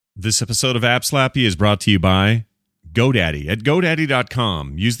This episode of App Slappy is brought to you by GoDaddy. At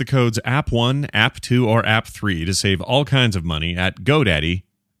GoDaddy.com, use the codes App1, App2, or App3 to save all kinds of money at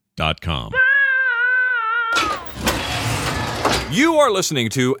GoDaddy.com. You are listening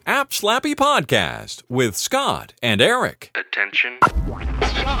to App Slappy Podcast with Scott and Eric. Attention.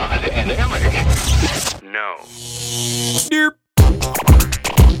 Scott and Eric. No. Derp.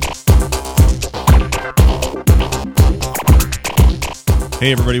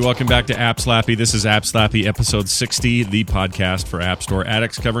 Hey everybody, welcome back to App Slappy. This is App Slappy episode 60, the podcast for App Store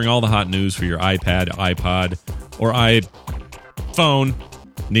addicts, covering all the hot news for your iPad, iPod, or iPhone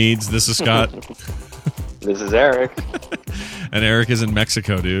needs. This is Scott. This is Eric. And Eric is in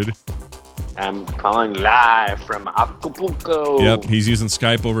Mexico, dude. I'm calling live from Acapulco. Yep, he's using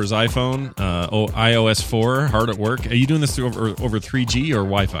Skype over his iPhone, iOS 4, hard at work. Are you doing this through over 3G or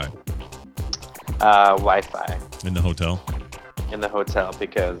Wi-Fi? Wi-Fi. In the hotel? In the hotel,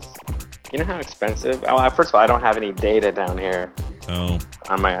 because you know how expensive? Oh, first of all, I don't have any data down here. Oh.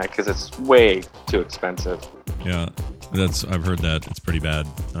 On my, because it's way too expensive. Yeah, I've heard that. It's pretty bad.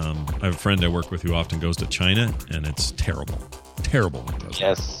 I have a friend I work with who often goes to China, and it's terrible. Terrible.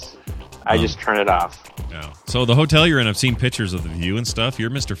 Yes. I just turn it off. Yeah. So the hotel you're in, I've seen pictures of the view and stuff. You're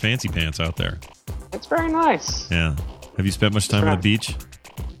Mr. Fancy Pants out there. It's very nice. Yeah. Have you spent much time on the beach?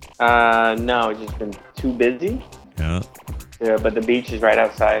 No, just been too busy. Yeah. Yeah, but the beach is right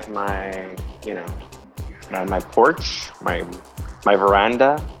outside my, my porch, my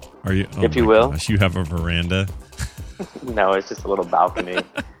veranda. Are you? Oh if you will. Gosh, you have a veranda. No, it's just a little balcony. It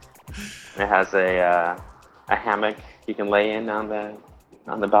has a hammock you can lay in on the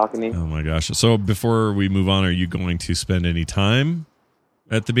balcony. Oh my gosh! So before we move on, are you going to spend any time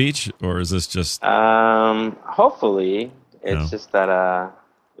at the beach, or is this just? Hopefully, it's No. just that.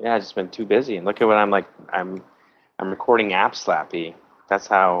 I've just been too busy, and look at what I'm like. I'm recording App Slappy. That's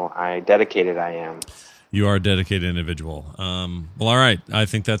how dedicated I am. You are a dedicated individual. Well, all right. I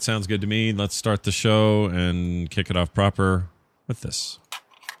think that sounds good to me. Let's start the show and kick it off proper with this.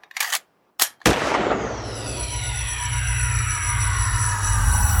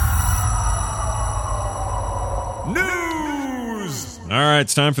 News! All right,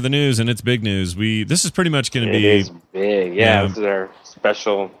 it's time for the news, and it's big news. This is pretty much going to be... It is big. Yeah, this is our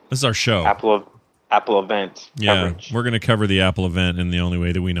special... This is our show. Apple event coverage. We're going to cover the Apple event in the only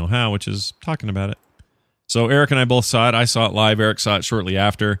way that we know how, which is talking about it. So Eric and I both saw it. I saw it live. Eric saw it shortly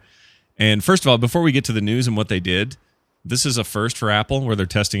after. And first of all, before we get to the news and what they did, this is a first for Apple where they're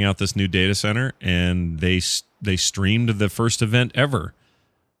testing out this new data center, and they streamed the first event ever.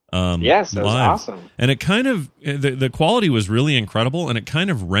 Yes, that was live. awesome. And it kind of, the quality was really incredible, and it kind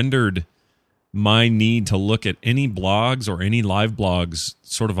of rendered my need to look at any blogs or any live blogs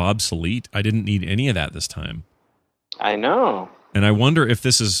sort of obsolete. I didn't need any of that this time. I know. And I wonder if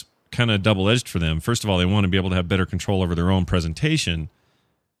this is kind of double-edged for them. First of all, they want to be able to have better control over their own presentation,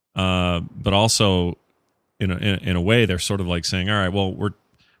 but also in a way they're sort of like saying, all right, well,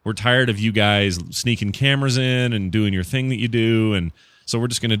 we're tired of you guys sneaking cameras in and doing your thing that you do, and so we're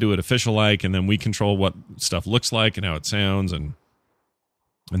just going to do it official-like, and then we control what stuff looks like and how it sounds, and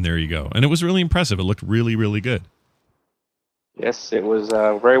there you go. And it was really impressive. It looked really, really good. Yes, it was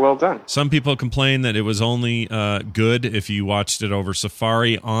very well done. Some people complain that it was only good if you watched it over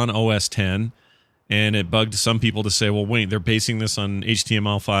Safari on OS X, and it bugged some people to say, well, wait, they're basing this on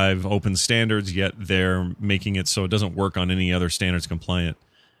HTML5 open standards, yet they're making it so it doesn't work on any other standards-compliant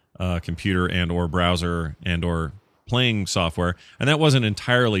computer and or browser and or playing software. And that wasn't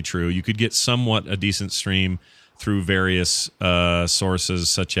entirely true. You could get somewhat a decent stream through various sources,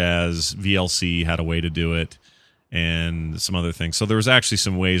 such as VLC had a way to do it, and some other things. So there was actually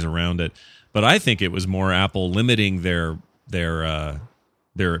some ways around it. But I think it was more Apple limiting their bandwidth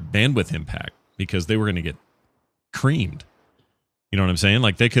impact, because they were going to get creamed. You know what I'm saying?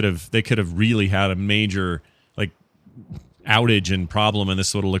 Like they could have really had a major outage and problem, and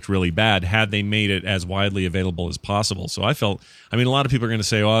this would have looked really bad had they made it as widely available as possible. So a lot of people are going to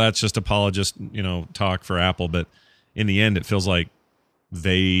say, oh, that's just apologist, talk for Apple. But in the end, it feels like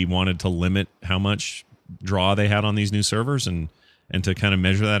they wanted to limit how much draw they had on these new servers and to kind of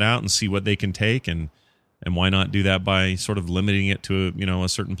measure that out and see what they can take. And why not do that by sort of limiting it to a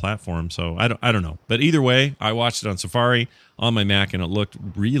certain platform? So I don't know. But either way, I watched it on Safari on my Mac, and it looked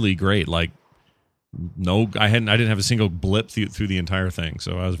really great. Like, no, I didn't have a single blip through the entire thing,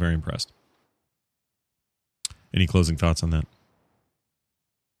 so I was very impressed. Any closing thoughts on that?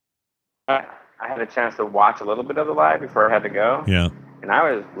 I had a chance to watch a little bit of the live before I had to go. Yeah. And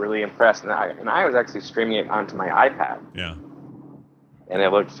I was really impressed. And I was actually streaming it onto my iPad. Yeah. And it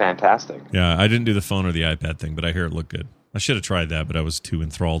looked fantastic. Yeah, I didn't do the phone or the iPad thing, but I hear it looked good. I should have tried that, but I was too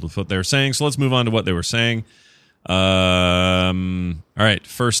enthralled with what they were saying. So let's move on to what they were saying. All right,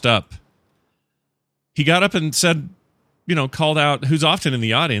 first up, he got up and said, called out, who's often in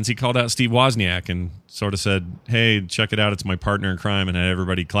the audience, he called out Steve Wozniak and sort of said, hey, check it out, it's my partner in crime, and had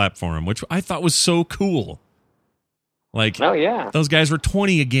everybody clap for him, which I thought was so cool. Like, oh, yeah. Those guys were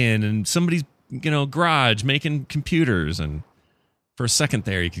 20 again, and somebody's, garage making computers, and for a second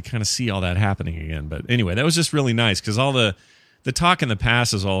there, you could kind of see all that happening again. But anyway, that was just really nice, because all the talk in the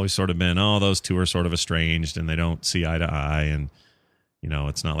past has always sort of been, those two are sort of estranged, and they don't see eye to eye, and,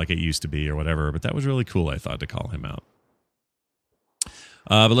 it's not like it used to be or whatever. But that was really cool, I thought, to call him out.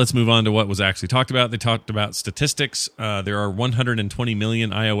 But let's move on to what was actually talked about. They talked about statistics. There are 120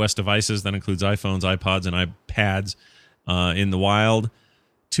 million iOS devices. That includes iPhones, iPods, and iPads in the wild.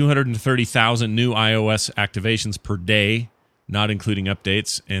 230,000 new iOS activations per day, not including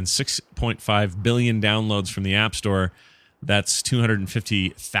updates, and 6.5 billion downloads from the App Store. That's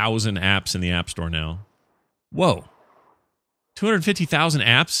 250,000 apps in the App Store now. Whoa. 250,000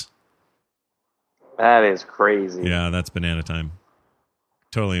 apps? That is crazy. Yeah, that's banana time.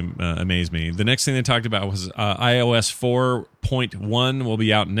 Totally amazed me. The next thing they talked about was iOS 4.1 will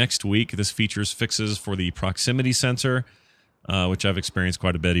be out next week. This features fixes for the proximity sensor, which I've experienced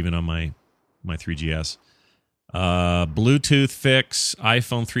quite a bit even on my 3GS. Bluetooth fix,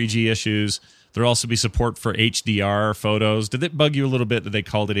 iPhone 3G issues. There'll also be support for HDR photos. Did it bug you a little bit that they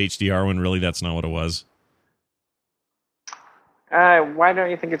called it HDR when really that's not what it was? Why don't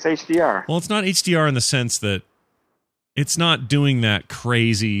you think it's HDR? Well, it's not HDR in the sense that it's not doing that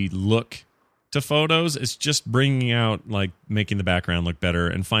crazy look to photos. It's just bringing out, like, making the background look better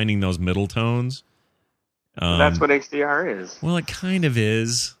and finding those middle tones. That's what HDR is. Well, it kind of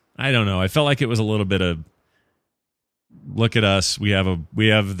is. I don't know. I felt like it was a little bit of, look at us. We have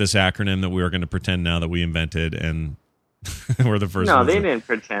this acronym that we are going to pretend now that we invented, and we're the first. No, they didn't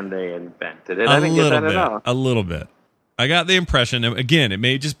pretend they invented it. I didn't get that at all. A little bit. I got the impression, again, it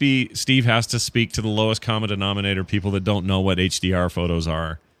may just be Steve has to speak to the lowest common denominator, people that don't know what HDR photos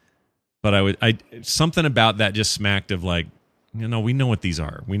are. But something about that just smacked of like, we know what these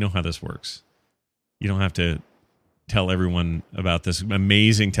are. We know how this works. You don't have to tell everyone about this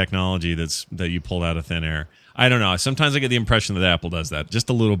amazing technology that you pulled out of thin air. I don't know. Sometimes I get the impression that Apple does that just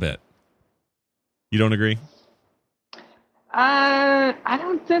a little bit. You don't agree? I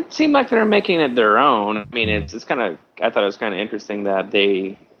don't. It seem like they're making it their own. I mean, it's kind of. I thought it was kind of interesting that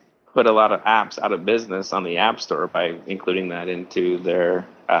they put a lot of apps out of business on the App Store by including that into their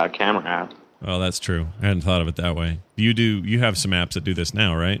camera app. Well, that's true. I hadn't thought of it that way. You have some apps that do this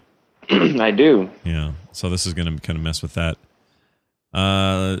now, right? I do. Yeah. So this is going to kind of mess with that.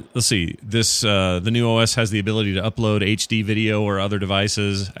 Let's see. The new OS has the ability to upload HD video or other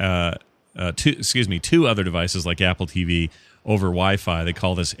devices. Two other devices like Apple TV over Wi-Fi. They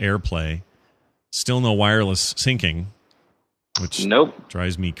call this AirPlay. Still no wireless syncing, which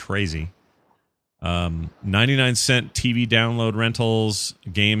drives me crazy. 99-cent TV download rentals.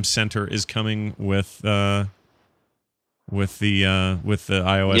 Game Center is coming with the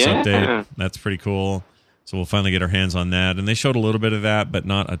iOS update. That's pretty cool. So we'll finally get our hands on that. And they showed a little bit of that, but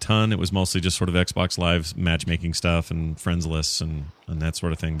not a ton. It was mostly just sort of Xbox Live matchmaking stuff and friends lists and that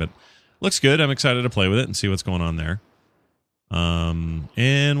sort of thing. But looks good. I'm excited to play with it and see what's going on there.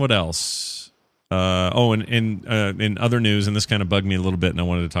 And what else? In other news, and this kind of bugged me a little bit, and I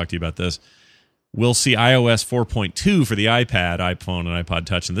wanted to talk to you about this. We'll see iOS 4.2 for the iPad, iPhone, and iPod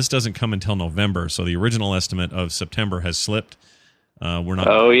Touch, and this doesn't come until November. So the original estimate of September has slipped. We're not.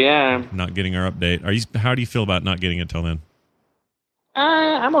 Oh yeah. Not getting our update. How do you feel about not getting it till then?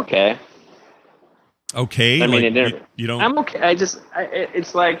 I'm okay. Okay. I mean, you don't. I'm okay.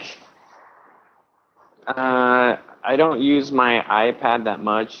 It's like. I don't use my iPad that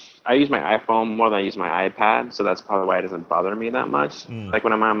much. I use my iPhone more than I use my iPad, so that's probably why it doesn't bother me that much. Like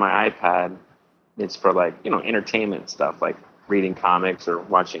when I'm on my iPad, it's for like, entertainment stuff, like reading comics or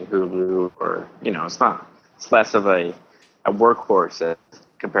watching Hulu, or it's less of a workhorse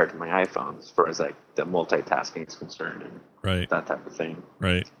compared to my iPhone as far as like the multitasking is concerned and right. that type of thing.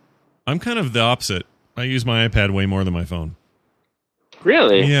 Right. I'm kind of the opposite. I use my iPad way more than my phone.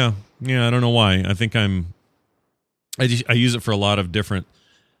 Really? Yeah. I don't know why. I think I use it for a lot of different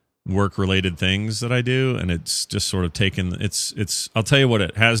work-related things that I do, and it's just sort of taken. It's. I'll tell you what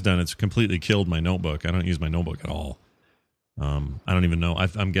it has done. It's completely killed my notebook. I don't use my notebook at all. I don't even know.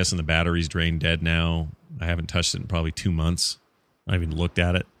 I'm guessing the battery's drained dead now. I haven't touched it in probably 2 months. I haven't even looked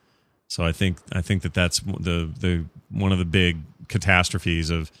at it. So I think that's the one of the big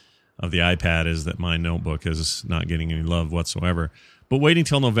catastrophes of the iPad is that my notebook is not getting any love whatsoever. But waiting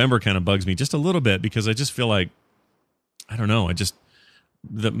till November kind of bugs me just a little bit because I just feel like I don't know.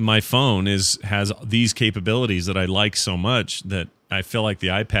 My phone has these capabilities that I like so much that I feel like the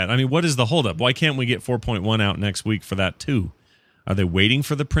iPad. I mean, what is the holdup? Why can't we get 4.1 out next week for that too? Are they waiting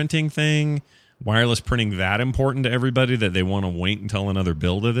for the printing thing? Wireless printing that important to everybody that they want to wait until another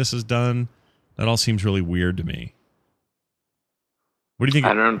build of this is done? That all seems really weird to me. What do you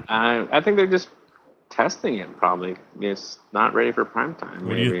think? I think they're just testing it. Probably it's not ready for prime time.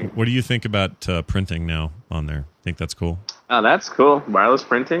 What do you think about printing now on there? Think that's cool? Oh, that's cool. Wireless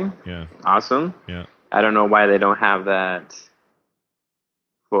printing. Yeah. Awesome. Yeah. I don't know why they don't have that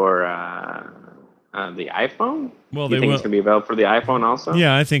for the iPhone. Well, you think it's going to be available for the iPhone also?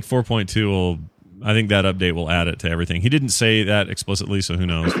 Yeah, I think 4.2 will. I think that update will add it to everything. He didn't say that explicitly, so who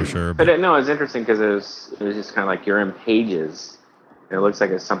knows for sure. But no, it's interesting because it was just kind of like you're in Pages. And it looks like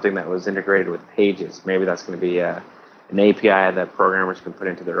it's something that was integrated with Pages. Maybe that's going to be an API that programmers can put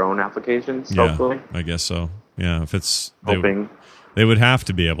into their own applications, hopefully. I guess so. Yeah, if it's... Hoping. They would have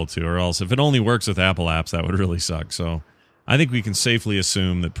to be able to, or else if it only works with Apple apps, that would really suck. So I think we can safely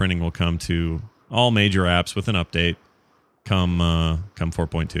assume that printing will come to all major apps with an update come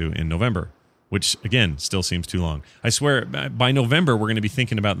 4.2 in November, which, again, still seems too long. I swear, by November, we're going to be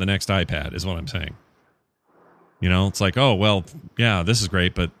thinking about the next iPad, is what I'm saying. You know, it's like, oh, well, yeah, this is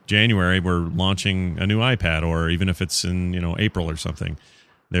great, but January we're launching a new iPad, or even if it's in, April or something,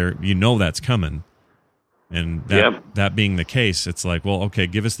 that's coming. And that being the case, it's like, well, okay,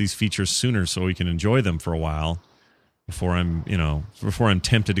 give us these features sooner so we can enjoy them for a while before I'm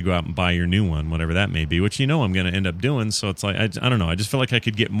tempted to go out and buy your new one, whatever that may be, which I'm going to end up doing. So it's like, I don't know. I just feel like I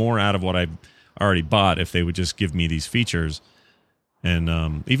could get more out of what I've already bought if they would just give me these features.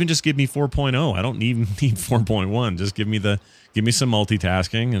 And even just give me 4.0. I don't even need 4.1. Just give me some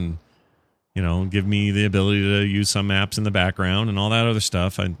multitasking and, give me the ability to use some apps in the background and all that other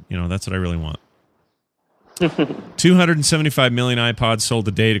stuff. That's what I really want. 275 million iPods sold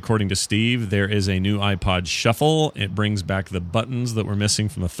to date, according to Steve. There is a new iPod Shuffle. It brings back the buttons that were missing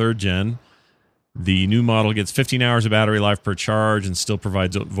from the third gen. The new model gets 15 hours of battery life per charge and still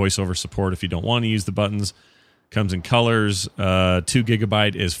provides voiceover support if you don't want to use the buttons. Comes in colors. 2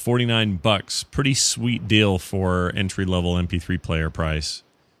 gigabyte is $49. Pretty sweet deal for entry-level MP3 player price,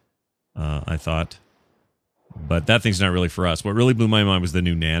 I thought. But that thing's not really for us. What really blew my mind was the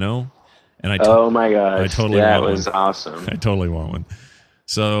new Nano. And oh my gosh, I totally that want was one. Awesome. I totally want one.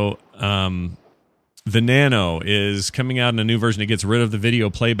 So the Nano is coming out in a new version. It gets rid of the video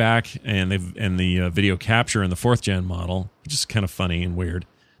playback and the video capture in the 4th gen model, which is kind of funny and weird.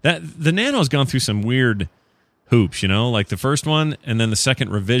 That the Nano's gone through some weird hoops, like the first one, and then the second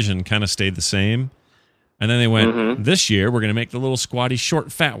revision kind of stayed the same. And then they went, this year we're going to make the little squatty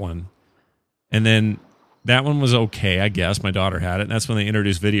short fat one. And then that one was okay, I guess. My daughter had it, and that's when they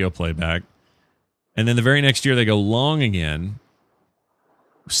introduced video playback. And then the very next year they go long again,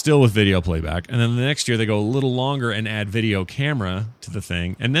 still with video playback. And then the next year they go a little longer and add video camera to the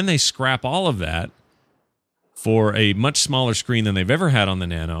thing. And then they scrap all of that for a much smaller screen than they've ever had on the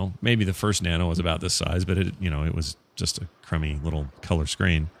Nano. Maybe the first Nano was about this size, but it was just a crummy little color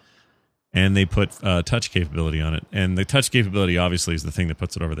screen. And they put touch capability on it. And the touch capability obviously is the thing that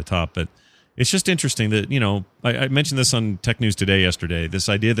puts it over the top. But it's just interesting that, I mentioned this on Tech News Today yesterday, this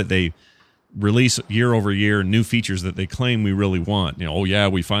idea that they release year over year new features that they claim we really want. Oh yeah,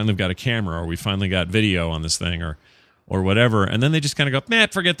 we finally got a camera, or we finally got video on this thing, or whatever. And then they just kind of go,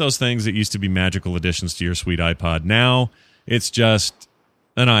 forget those things that used to be magical additions to your sweet iPod. Now it's just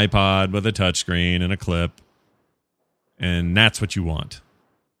an iPod with a touchscreen and a clip, and that's what you want.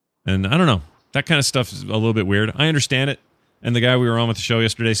 And I don't know. That kind of stuff is a little bit weird. I understand it. And the guy we were on with the show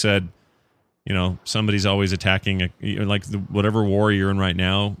yesterday said, somebody's always attacking, whatever war you're in right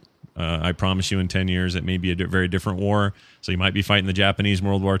now, I promise you in 10 years it may be a very different war. So you might be fighting the Japanese in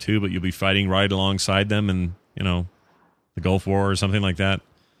World War II, but you'll be fighting right alongside them in, the Gulf War or something like that.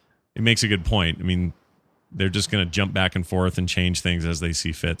 It makes a good point. I mean, they're just going to jump back and forth and change things as they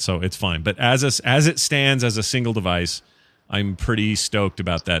see fit. So it's fine. But as it stands as a single device, I'm pretty stoked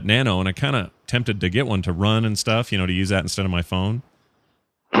about that Nano, and I kind of tempted to get one to run and stuff, to use that instead of my phone.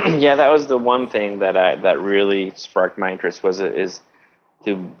 Yeah, that was the one thing that really sparked my interest is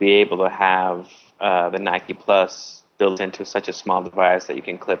to be able to have the Nike Plus built into such a small device that you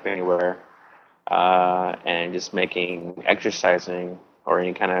can clip anywhere, and just making exercising or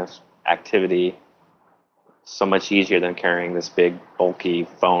any kind of activity so much easier than carrying this big bulky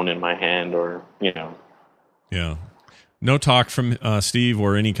phone in my hand, or Yeah. No talk from Steve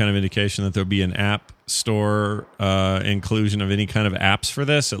or any kind of indication that there'll be an app store inclusion of any kind of apps for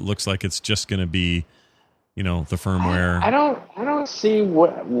this. It looks like it's just going to be, the firmware. I don't see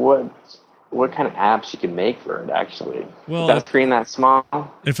what what kind of apps you can make for it, actually. Well, is that screen that small?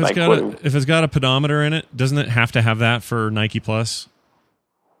 If it's got a pedometer in it, doesn't it have to have that for Nike Plus?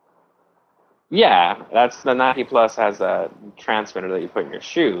 Yeah, that's the Nike Plus has a transmitter that you put in your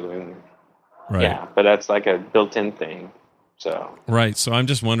shoe, and Right. yeah, but that's like a built-in thing. So Right. So I'm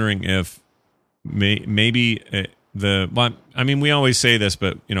just wondering if maybe we always say this,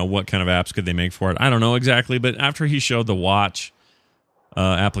 but what kind of apps could they make for it? I don't know exactly, but after he showed the watch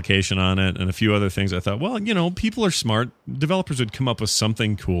application on it and a few other things, I thought, well, people are smart. Developers would come up with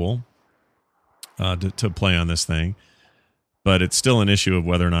something cool to play on this thing. But it's still an issue of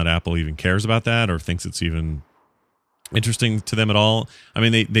whether or not Apple even cares about that or thinks it's even interesting to them at all. I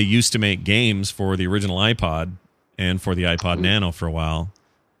mean, they used to make games for the original iPod and for the iPod Nano for a while,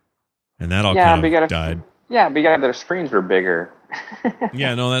 and that all kind of died. Yeah, but their screens were bigger.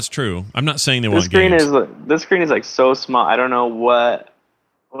 Yeah, no, that's true. I'm not saying they want games. This screen is like so small. I don't know what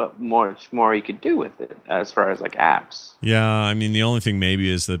much more you could do with it as far as like apps. Yeah, I mean, the only thing maybe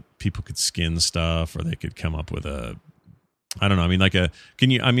is that people could skin stuff, or they could come up with a, I don't know. I mean, like a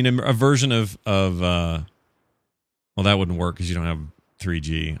version of well, that wouldn't work because you don't have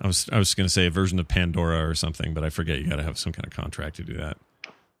 3G. I was going to say a version of Pandora or something, but I forget you got to have some kind of contract to do that.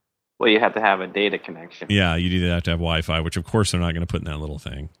 Well, you have to have a data connection. Yeah, you do have to have Wi-Fi, which of course they're not going to put in that little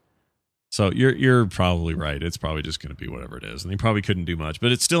thing. So you're probably right. It's probably just going to be whatever it is, and they probably couldn't do much.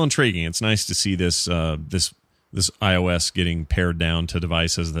 But it's still intriguing. It's nice to see this iOS getting pared down to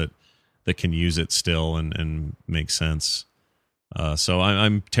devices that can use it still and make sense. So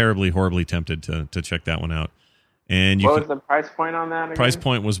I'm horribly tempted to check that one out. And what was the price point on that again? Price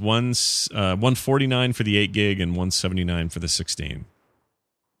point was $149 for the 8 gig and $179 for the 16.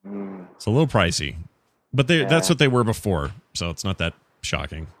 It's a little pricey, but that's what they were before, so it's not that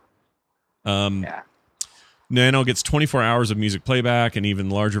shocking. Nano gets 24 hours of music playback and even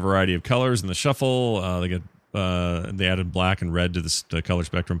larger variety of colors in the shuffle. They added black and red to the color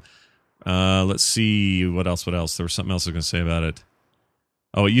spectrum. Let's see what else. There was something else I was going to say about it.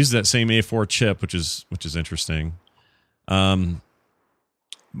 Oh, it uses that same A4 chip, which is interesting.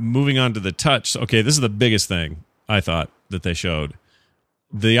 Moving on to the touch. Okay, this is the biggest thing I thought that they showed.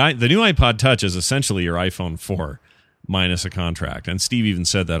 The new iPod Touch is essentially your iPhone 4 minus a contract, and Steve even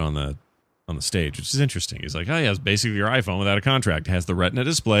said that on the stage, which is interesting. He's like, oh yeah, it's basically your iPhone without a contract. It has the Retina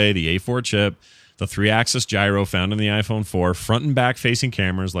display, the A4 chip, the 3-axis gyro found in the iPhone 4, front and back facing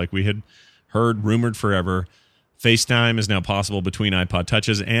cameras like we had rumored forever. FaceTime is now possible between iPod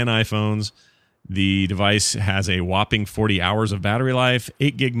Touches and iPhones. The device has a whopping 40 hours of battery life,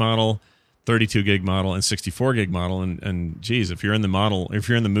 8 gig model, 32 gig model, and 64 gig model. And geez, if you're in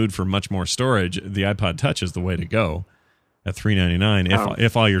the mood for much more storage, the iPod Touch is the way to go at $399.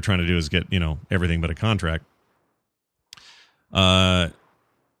 If all you're trying to do is get everything but a contract. I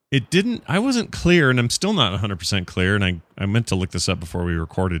wasn't clear, and I'm still not 100% clear, and I meant to look this up before we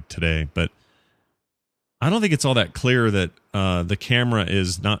recorded today, but I don't think it's all that clear that the camera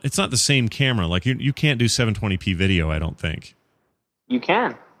it's not the same camera. Like you can't do 720p video, I don't think. You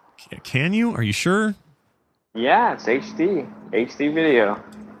can. Can you? Are you sure? Yeah, it's HD video.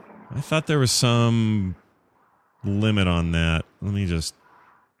 I thought there was some limit on that. Let me just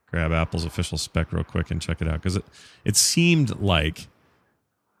grab Apple's official spec real quick and check it out, because it seemed like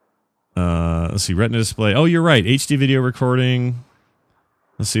let's see, Retina display. Oh, you're right. HD video recording.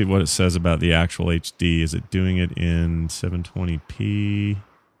 Let's see what it says about the actual HD. Is it doing it in 720p?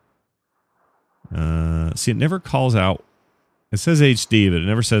 See, it never calls out. It says HD, but it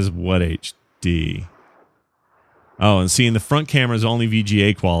never says what HD. Oh, and see, in the front camera is only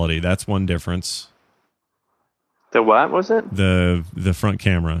VGA quality. That's one difference. The what was it? The front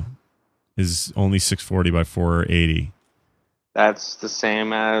camera is only 640 by 480. That's the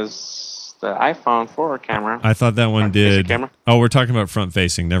same as the iPhone 4 camera. I thought that one did. Camera. Oh, we're talking about front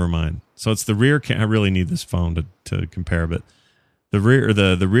facing. Never mind. So it's the rear. I really need this phone to compare, but the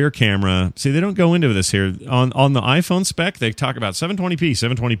rear camera. See, they don't go into this here on the iPhone spec. They talk about 720p,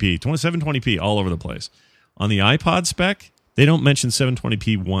 720p all over the place. On the iPod spec, they don't mention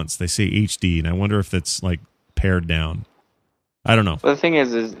 720p once. They say HD, and I wonder if that's like pared down. I don't know. Well, the thing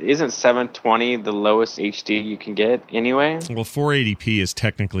isn't 720 the lowest HD you can get anyway? Well, 480p is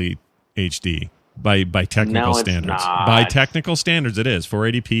technically HD by technical standards. Not. By technical standards, it is.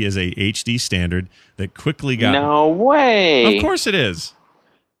 480p is a HD standard that quickly got. No way. Of course it is.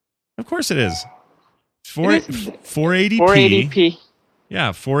 Of course it is. 480p. 480p.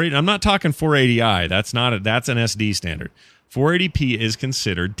 Yeah, 480. I'm not talking 480i. That's an SD standard. 480p is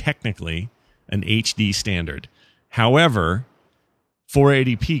considered technically an HD standard. However,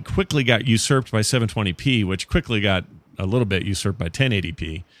 480p quickly got usurped by 720p, which quickly got a little bit usurped by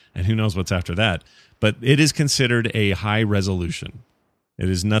 1080p, and who knows what's after that. But it is considered a high resolution. It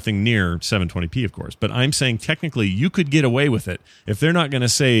is nothing near 720p, of course. But I'm saying technically you could get away with it. If they're not going to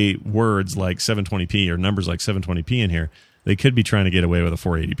say words like 720p or numbers like 720p in here, they could be trying to get away with a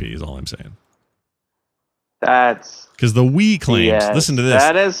 480p is all I'm saying. That's... Because the Wii claims, listen to this.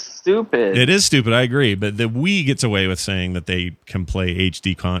 That is stupid. It is stupid, I agree. But the Wii gets away with saying that they can play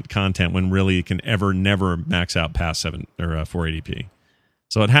HD content when really it can never max out past 480p.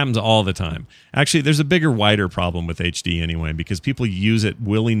 So it happens all the time. Actually, there's a bigger, wider problem with HD anyway, because people use it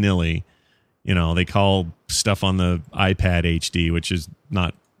willy-nilly. You know, they call stuff on the iPad HD, which is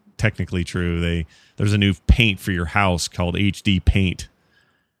not technically true. There's a new paint for your house called HD Paint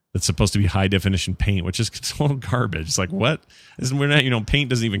that's supposed to be high-definition paint, which is total garbage. It's like, what? Paint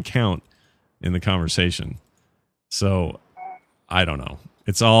doesn't even count in the conversation. So, I don't know.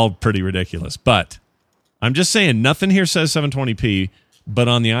 It's all pretty ridiculous. But I'm just saying, nothing here says 720p. But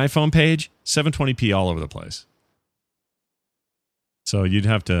on the iPhone page, 720p all over the place. So you'd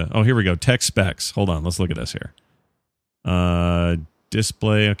have to... Oh, here we go. Tech specs. Hold on. Let's look at this here.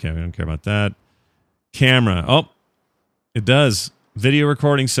 Display. Okay, we don't care about that. Camera. Oh, it does. Video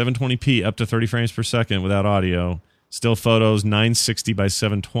recording 720p up to 30 frames per second without audio. Still photos 960 by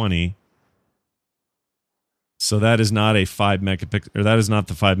 720. So that is not a 5 megapixel... Or that is not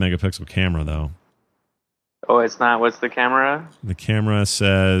the 5 megapixel camera, though. Oh, it's not. What's the camera? The camera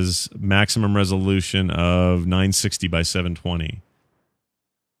says maximum resolution of 960 by 720.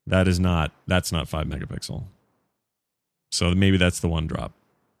 That's not 5 megapixel. So maybe that's the one drop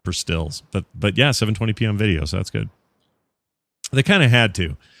for stills. But yeah, 720p on video, so that's good. They kind of had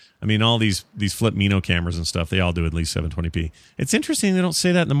to. I mean, all these Flip Mino cameras and stuff, they all do at least 720p. It's interesting they don't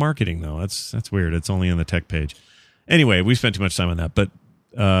say that in the marketing, though. That's weird. It's only on the tech page. Anyway, we spent too much time on that, but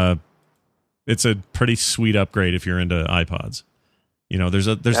it's a pretty sweet upgrade if you're into iPods. You know, there's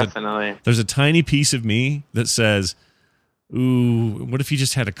a tiny piece of me that says, ooh, what if you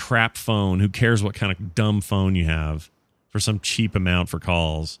just had a crap phone? Who cares what kind of dumb phone you have for some cheap amount for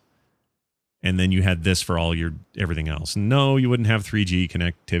calls? And then you had this for all your everything else. No, you wouldn't have 3G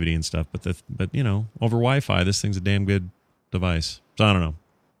connectivity and stuff, but you know, over Wi-Fi, this thing's a damn good device. So I don't know.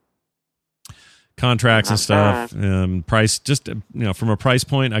 Contracts and stuff, price, just, you know, from a price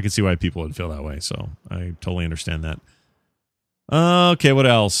point, I could see why people would feel that way. So I totally understand that. Okay, what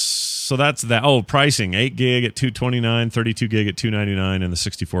else? So that's that. Oh, pricing: 8 gig at $229, 32 gig at $299, and the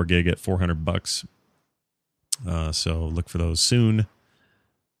 64 gig at $400. So look for those soon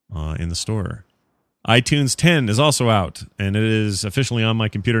in the store. iTunes 10 is also out, and it is officially on my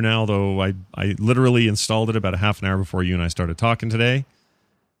computer now. Though I literally installed it about a half an hour before you and I started talking today.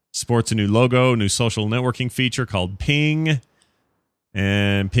 Sports a new logo, new social networking feature called Ping.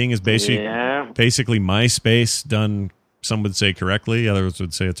 And Ping is basically MySpace done, some would say correctly, others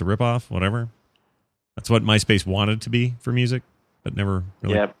would say it's a ripoff, whatever. That's what MySpace wanted to be for music, but never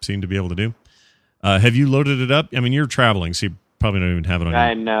really seemed to be able to do. Have you loaded it up? I mean, you're traveling, so you probably don't even have it on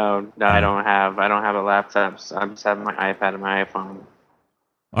I don't have a laptop. So I just have my iPad and my iPhone.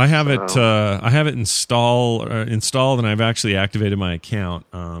 I have it. I have it installed, and I've actually activated my account,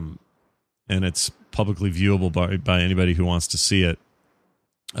 and it's publicly viewable by anybody who wants to see it.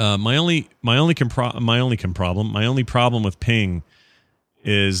 My only problem with Ping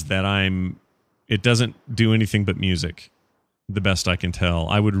is that it doesn't do anything but music. The best I can tell.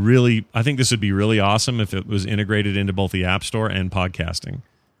 I think this would be really awesome if it was integrated into both the App Store and podcasting.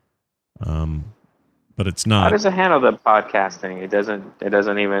 But it's not. How does it handle the podcasting? It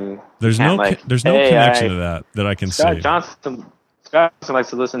doesn't even. There's no connection to that I can see. Scott Johnson likes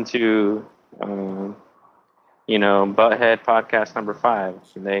to listen to, Butthead podcast number 5.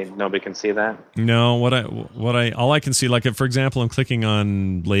 Nobody can see that. No, all I can see, like, for example, I'm clicking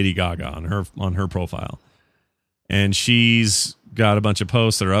on Lady Gaga on her profile, and she's got a bunch of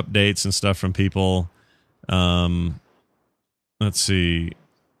posts that are updates and stuff from people. Let's see.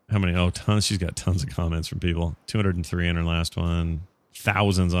 How many? Oh, tons. She's got tons of comments from people. 203 on her last one.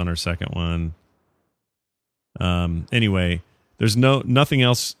 Thousands on her second one. Anyway, there's nothing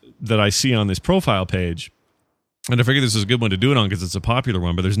else that I see on this profile page. And I figured this is a good one to do it on because it's a popular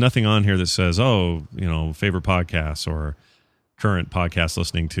one, but there's nothing on here that says, favorite podcasts or current podcast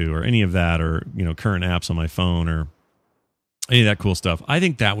listening to or any of that, or, current apps on my phone or any of that cool stuff. I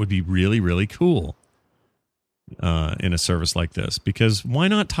think that would be really, really cool. In a service like this, because why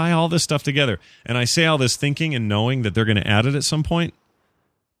not tie all this stuff together? And I say all this thinking and knowing that they're going to add it at some point,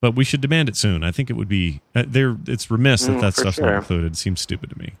 but we should demand it soon. I think it would be it's remiss that stuff's not included. It seems stupid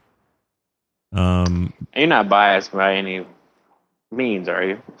to me. You're not biased by any means, are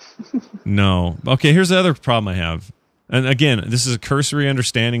you? No. Okay, here's the other problem I have. And again, this is a cursory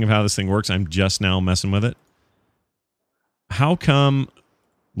understanding of how this thing works. I'm just now messing with it. How come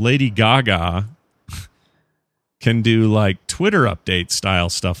Lady Gaga can do like Twitter update style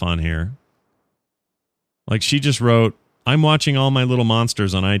stuff on here? Like she just wrote, I'm watching All My Little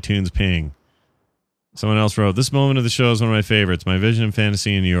Monsters on iTunes Ping. Someone else wrote, this moment of the show is one of my favorites. My vision and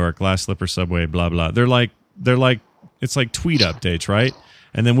fantasy in New York, Last Slipper Subway, blah, blah. They're like, it's like tweet updates, right?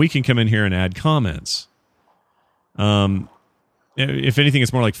 And then we can come in here and add comments. If anything,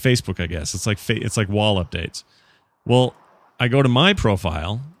 it's more like Facebook, I guess. It's like wall updates. Well, I go to my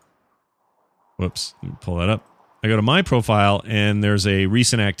profile. Whoops, let me pull that up. I go to my profile, and there's a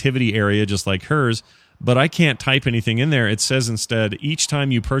recent activity area just like hers, but I can't type anything in there. It says instead, each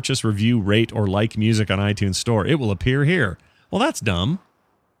time you purchase, review, rate, or like music on iTunes Store, it will appear here. Well, that's dumb.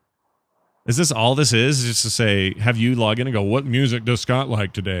 Is this all this is? Just to say, have you log in and go, what music does Scott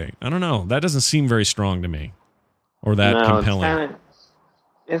like today? I don't know. That doesn't seem very strong to me. Or that compelling.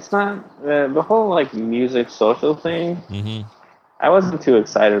 It's not the whole like music social thing. Mm-hmm. I wasn't too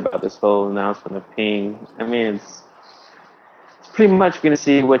excited about this whole announcement of Ping. I mean, it's pretty much going to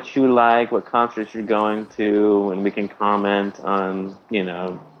see what you like, what concerts you're going to, and we can comment on,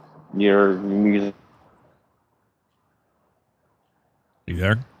 your music. You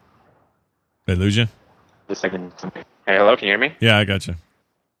there? Did I lose you? Just a second. Hey, hello, can you hear me? Yeah, I got you.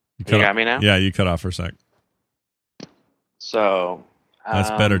 You got me now? Yeah, you cut off for a sec. So that's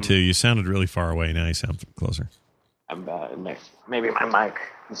better too. You sounded really far away. Now you sound closer. Maybe my mic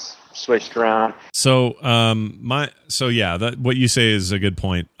is switched around. So what you say is a good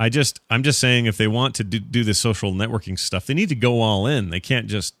point. I'm just saying if they want to do this social networking stuff, they need to go all in. They can't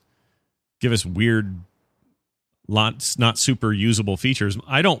just give us weird, lots not super usable features.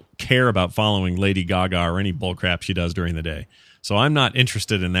 I don't care about following Lady Gaga or any bullcrap she does during the day. So I'm not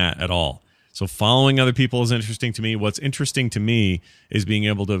interested in that at all. So following other people is interesting to me. What's interesting to me is being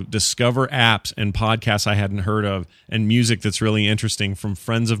able to discover apps and podcasts I hadn't heard of and music that's really interesting from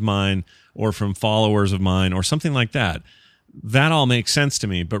friends of mine or from followers of mine or something like that. That all makes sense to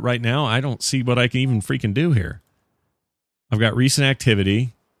me. But right now, I don't see what I can even freaking do here. I've got recent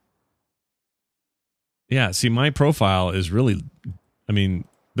activity. Yeah, see, my profile is really,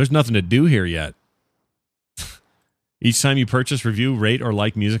 there's nothing to do here yet. Each time you purchase, review, rate, or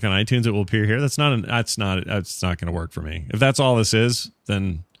like music on iTunes, it will appear here. That's not going to work for me. If that's all this is,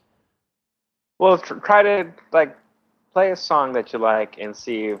 then. Well, try to play a song that you like and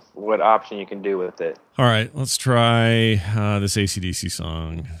see what option you can do with it. All right, let's try this AC/DC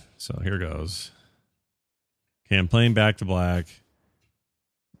song. So here goes. Okay, I'm playing Back to Black.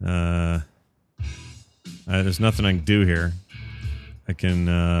 There's nothing I can do here. I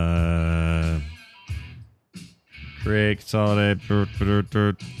can create, consolidate.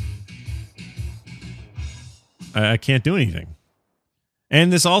 I can't do anything.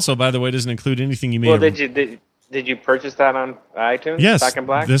 And this also, by the way, doesn't include anything you may. Well, did you purchase that on iTunes? Yes, Back in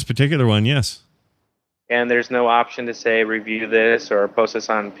Black. This particular one, yes. And there's no option to say review this or post this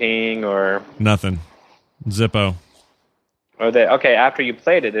on Ping or nothing. Zippo. Okay, after you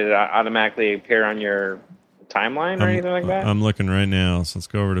played it, did it automatically appear on your timeline or anything like that? I'm looking right now. So let's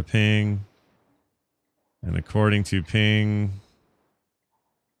go over to Ping. And according to Ping,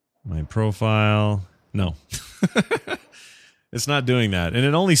 my profile, no. It's not doing that. And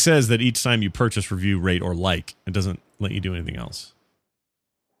it only says that each time you purchase, review, rate, or like. It doesn't let you do anything else.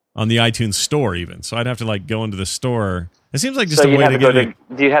 On the iTunes store even. So I'd have to go into the store. It seems like just a way to get it.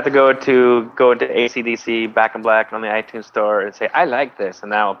 Do you have to go into AC/DC Back in Black on the iTunes store and say, I like this,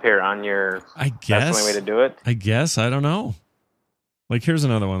 and that will appear on your... I guess. That's the only way to do it? I guess. I don't know. Here's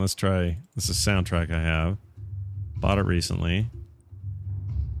another one. Let's try. This is a soundtrack I have. Bought it recently.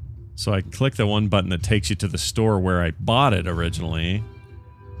 So I can click the one button that takes you to the store where I bought it originally.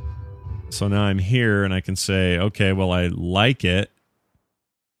 So now I'm here and I can say, okay, well, I like it.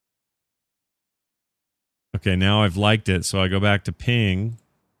 Okay, now I've liked it. So I go back to Ping.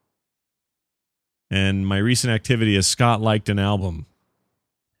 And my recent activity is Scott liked an album.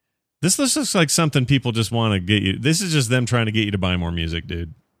 This looks like something people just want to get you. This is just them trying to get you to buy more music,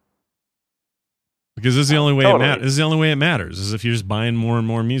 dude. Because this is the only way it matters. This is the only way it matters, is if you're just buying more and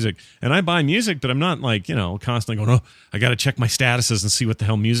more music. And I buy music, but I'm not constantly going, I got to check my statuses and see what the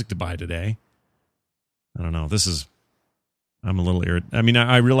hell music to buy today. I don't know. I'm a little irritated.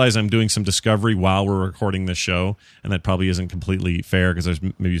 I realize I'm doing some discovery while we're recording this show, and that probably isn't completely fair because there's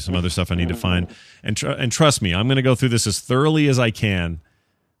maybe some other stuff I need to find. And trust me, I'm going to go through this as thoroughly as I can.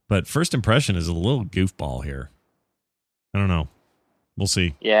 But first impression is a little goofball here. I don't know. We'll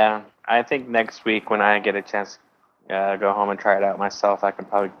see. Yeah, I think next week when I get a chance to go home and try it out myself, I can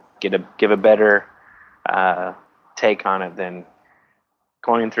probably give a better take on it than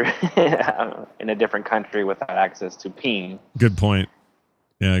going through in a different country without access to ping. Good point.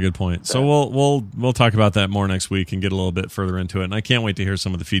 Yeah, good point. So we'll talk about that more next week and get a little bit further into it. And I can't wait to hear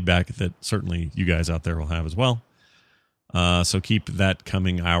some of the feedback that certainly you guys out there will have as well. So keep that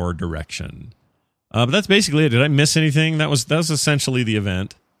coming our direction. But that's basically it. Did I miss anything? That was essentially the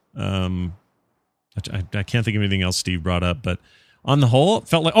event. I can't think of anything else Steve brought up, but on the whole, it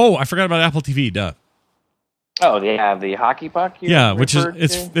felt like, I forgot about Apple TV. Duh. Oh, they have the hockey puck. Which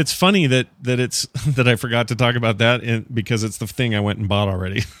is it's funny that it's that I forgot to talk about that because it's the thing I went and bought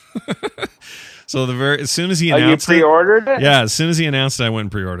already. So as soon as he announced you pre-ordered it? Yeah, as soon as he announced it, I went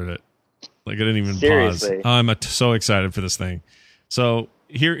and pre-ordered it. Like I didn't even Seriously? pause. I'm so excited for this thing. So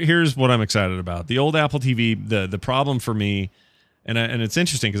here's what I'm excited about. The old Apple TV, the problem for me, and it's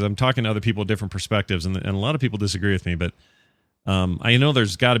interesting because I'm talking to other people with different perspectives, and a lot of people disagree with me, but I know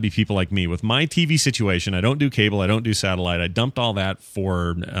there's got to be people like me. With my TV situation, I don't do cable, I don't do satellite. I dumped all that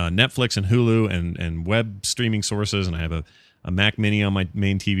for Netflix and Hulu and web streaming sources, and I have a Mac Mini on my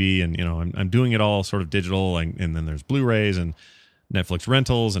main TV, and I'm doing it all sort of digital, and then there's Blu-rays and Netflix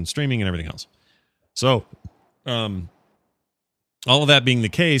rentals and streaming and everything else. So, all of that being the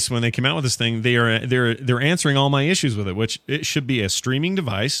case, when they came out with this thing, they're answering all my issues with it, which it should be a streaming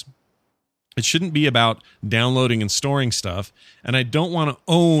device. It shouldn't be about downloading and storing stuff, and I don't want to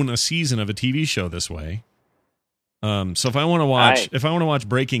own a season of a TV show this way. So if I want to watch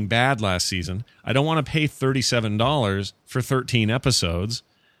Breaking Bad last season, I don't want to pay $37 for 13 episodes.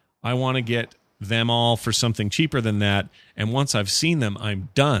 I want to get them all for something cheaper than that, and once I've seen them, I'm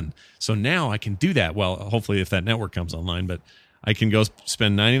done. So now I can do that. Well, hopefully if that network comes online, but I can go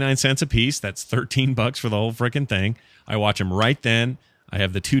spend 99 cents a piece. That's $13 for the whole freaking thing. I watch them right then. I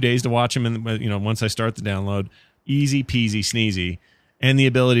have the 2 days to watch them, and once I start the download, easy peasy sneezy, and the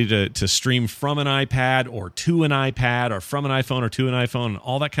ability to stream from an iPad or to an iPad or from an iPhone or to an iPhone, and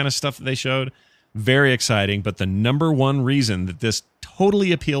all that kind of stuff that they showed. Very exciting. But the number one reason that this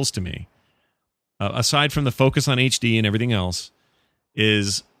totally appeals to me, aside from the focus on HD and everything else,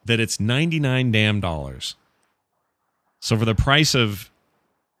 is that it's $99 damn. So for the price of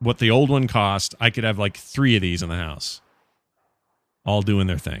what the old one cost, I could have like 3 of these in the house, all doing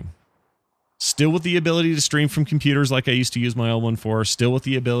their thing. Still with the ability to stream from computers like I used to use my old one for. Still with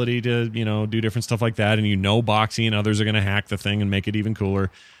the ability to, do different stuff like that. And Boxy and others are going to hack the thing and make it even cooler.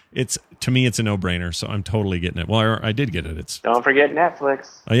 To me, it's a no-brainer. So I'm totally getting it. Well, I did get it. Don't forget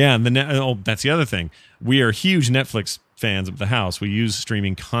Netflix. Oh yeah, and that's the other thing. We are huge Netflix fans of the house. We use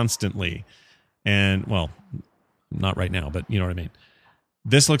streaming constantly, and not right now, but you know what I mean.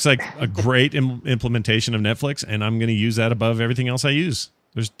 This looks like a great implementation of Netflix, and I'm going to use that above everything else I use.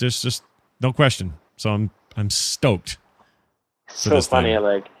 There's just no question. So I'm stoked. So funny,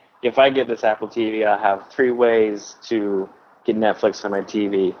 like if I get this Apple TV, I'll have 3 ways to get Netflix on my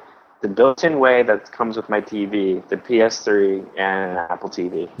TV. The built-in way that comes with my TV, the PS3, and Apple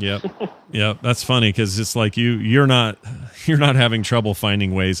TV. Yep. That's funny because it's like you're not having trouble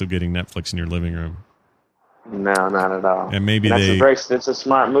finding ways of getting Netflix in your living room. No, not at all. And maybe it's a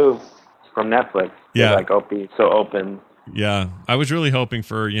smart move from Netflix. Yeah, be so open. Yeah, I was really hoping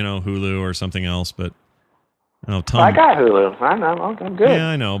for Hulu or something else, but Tom. I got Hulu. I know. I'm good. Yeah,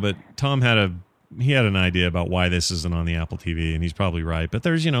 I know, but Tom had an idea about why this isn't on the Apple TV, and he's probably right. But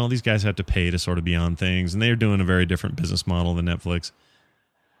there's these guys have to pay to sort of be on things, and they're doing a very different business model than Netflix.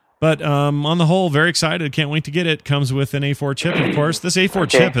 But on the whole, very excited. Can't wait to get it. Comes with an A4 chip, of course. This A4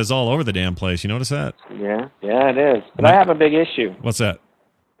 chip is all over the damn place. You notice that? Yeah, it is. But I have a big issue. What's that?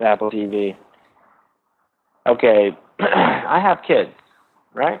 The Apple TV. Okay, I have kids,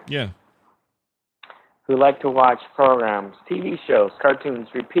 right? Yeah. Who like to watch programs, TV shows, cartoons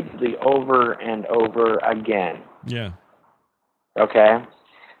repeatedly over and over again. Yeah. Okay?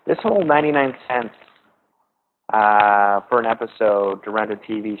 This whole 99 cents for an episode to rent a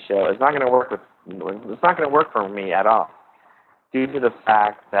TV show is not going to work it's not going to work for me at all, due to the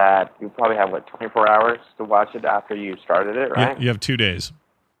fact that you probably have 24 hours to watch it after you started it, right? You have 2 days.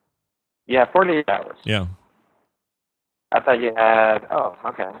 Yeah, 48 hours. Yeah. I thought you had. Oh,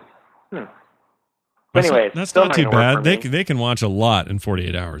 okay. But anyway, that's not too bad. They can watch a lot in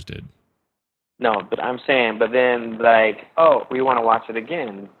 48 hours, dude. No, but I'm saying, but then we want to watch it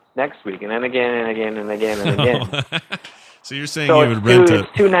again next week, and then again and again and again and again. So you're saying you would rent it? It's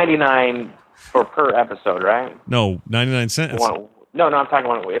 $2.99 per episode, right? No, 99 cents. No, I'm talking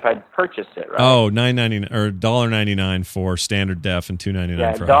about if I purchased it, right? Oh, $9.99 or $1.99 for standard def and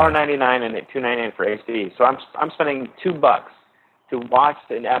 $2.99 for $1.99 and $2.99 for HD. So I'm spending $2 to watch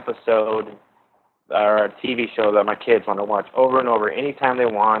an episode or a TV show that my kids want to watch over and over anytime they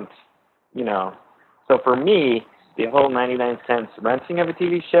want. So for me, the whole 99 cents renting of a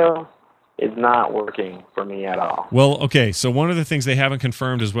TV show is not working for me at all. Well, okay, so one of the things they haven't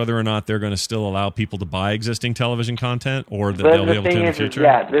confirmed is whether or not they're going to still allow people to buy existing television content, or that they'll be able to in the future.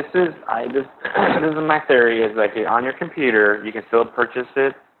 This is my theory, is like on your computer, you can still purchase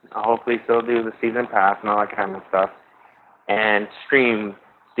it, hopefully still do the season pass and all that kind of stuff, and stream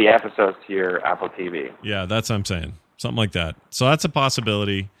the episodes to your Apple TV. Yeah, that's what I'm saying. Something like that. So that's a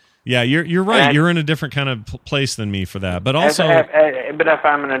possibility. Yeah, you're right. You're in a different kind of place than me for that. But also, but if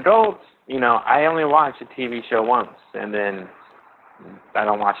I'm an adult, I only watch a TV show once, and then I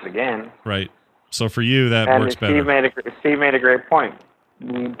don't watch it again. Right. So for you, that works better. Steve made a great point.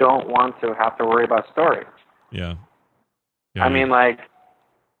 You don't want to have to worry about storage. Yeah. I mean, like,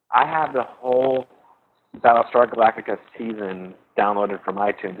 I have the whole Battlestar Galactica season downloaded from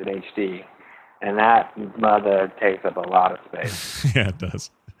iTunes in HD, and that mother takes up a lot of space. Yeah, it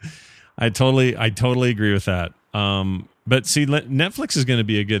does. I totally agree with that. But see, Netflix is going to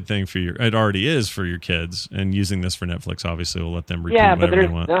be a good thing for it already is for your kids, and using this for Netflix obviously will let them repeat whatever they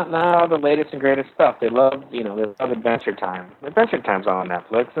want. Yeah, but there's not all the latest and greatest stuff. They love, they love Adventure Time. Adventure Time's on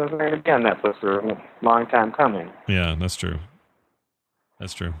Netflix, and it's going to be on Netflix for a long time coming. Yeah, that's true.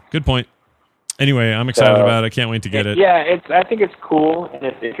 That's true. Good point. Anyway, I'm excited about it. I can't wait to get it. Yeah, I think it's cool, and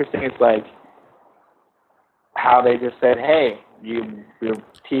it's interesting. It's like how they just said, hey, your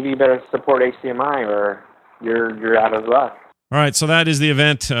TV better support HDMI or you're out of luck. All right, so that is the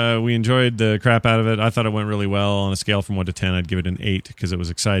event. We enjoyed the crap out of it. I thought it went really well. On a scale from 1 to 10, I'd give it an 8 because it was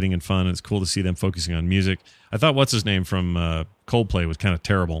exciting and fun. And it's cool to see them focusing on music. I thought what's his name from Coldplay was kind of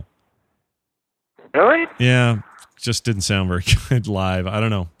terrible. Really? Yeah, just didn't sound very good live. I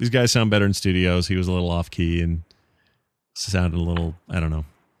don't know. These guys sound better in studios. He was a little off key and sounded a little, I don't know.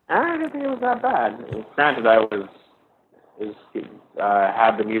 I didn't think it was that bad. Granted, I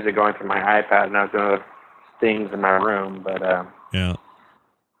had the music going through my iPad and I was doing things in my room, but yeah,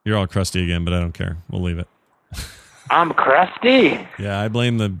 you're all crusty again, but I don't care. We'll leave it. I'm crusty. Yeah, I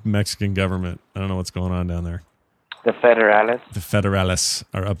blame the Mexican government. I don't know what's going on down there. The Federales. The Federales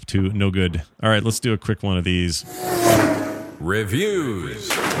are up to no good. All right, let's do a quick one of these.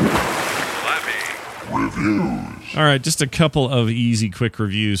 Reviews. All right, just a couple of easy, quick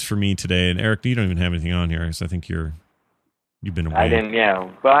reviews for me today. And Eric, you don't even have anything on here, because I think you've been away. I didn't, yeah.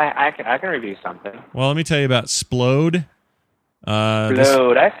 Well, I can review something. Well, let me tell you about Splode.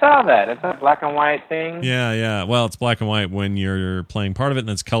 Splode. I saw that. It's a black and white thing. Yeah. Well, it's black and white when you're playing part of it, and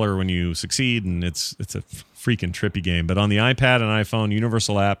it's color when you succeed, and it's a freaking trippy game. But on the iPad and iPhone,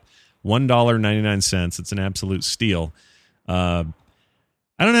 universal app, $1.99. It's an absolute steal. I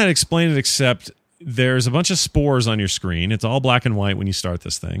don't know how to explain it except there's a bunch of spores on your screen. It's all black and white when you start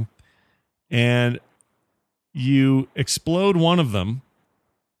this thing. And you explode one of them,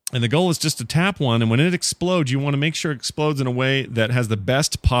 and the goal is just to tap one, and when it explodes, you want to make sure it explodes in a way that has the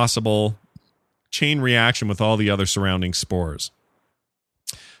best possible chain reaction with all the other surrounding spores.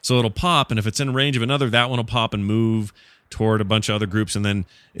 So it'll pop, and if it's in range of another, that one will pop and move toward a bunch of other groups, and then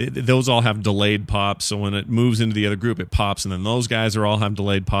those all have delayed pops, so when it moves into the other group, it pops, and then those guys all have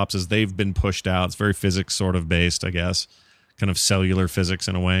delayed pops as they've been pushed out. It's very physics sort of based, I guess, kind of cellular physics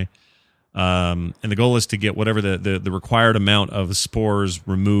in a way. And the goal is to get whatever the required amount of spores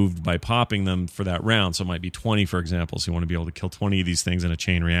removed by popping them for that round. So it might be 20, for example. So you want to be able to kill 20 of these things in a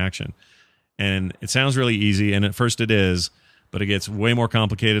chain reaction. And it sounds really easy, and at first it is, but it gets way more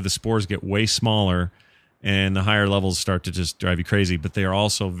complicated. The spores get way smaller, and the higher levels start to just drive you crazy. But they are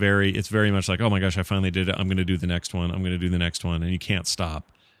also it's very much like, oh my gosh, I finally did it. I'm going to do the next one. I'm going to do the next one. And you can't stop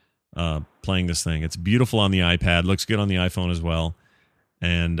playing this thing. It's beautiful on the iPad. Looks good on the iPhone as well.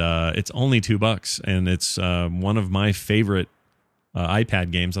 And it's only $2, and it's one of my favorite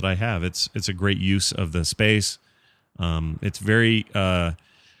iPad games that I have. It's a great use of the space. It's very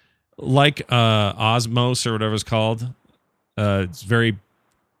like Osmos or whatever it's called. It's very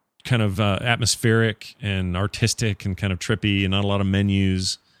kind of atmospheric and artistic and kind of trippy, and not a lot of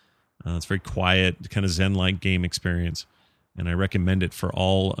menus. It's very quiet, kind of Zen-like game experience, and I recommend it for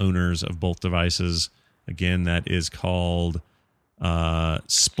all owners of both devices. Again, that is called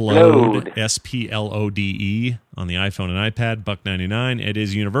Splode, Splode, on the iPhone and iPad, $1.99. It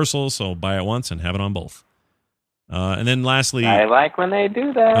is universal, so buy it once and have it on both. And then lastly, I like when they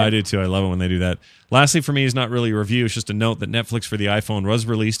do that. I do too. I love it when they do that. Lastly, for me, is not really a review. It's just a note that Netflix for the iPhone was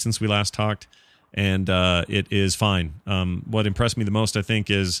released since we last talked, and it is fine. What impressed me the most, I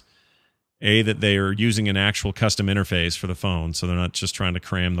think, is that they are using an actual custom interface for the phone, so they're not just trying to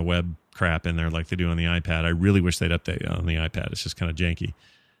cram the web crap in there like they do on the iPad. I really wish they'd update on the iPad. It's just kind of janky.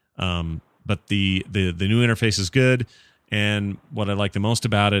 But the new interface is good, And what I like the most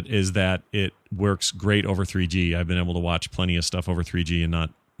about it is that it works great over 3G. I've been able to watch plenty of stuff over 3G and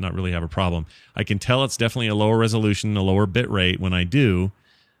not really have a problem. I can tell it's definitely a lower resolution, a lower bit rate when I do.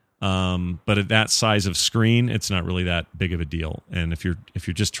 But at that size of screen, it's not really that big of a deal. And if you're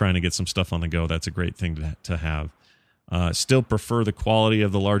just trying to get some stuff on the go, that's a great thing to have. Still prefer the quality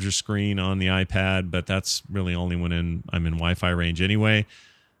of the larger screen on the iPad, but that's really only when I'm in Wi-Fi range anyway.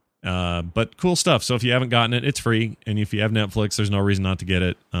 But cool stuff. So if you haven't gotten it, it's free. And if you have Netflix, there's no reason not to get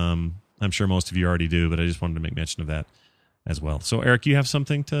it. I'm sure most of you already do, but I just wanted to make mention of that as well. So Eric, you have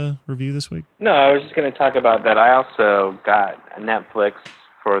something to review this week? No, I was just going to talk about that. I also got a Netflix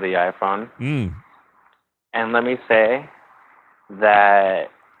for the iPhone. And let me say that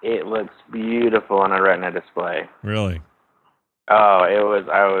it looks beautiful on a Retina display. Really? Oh,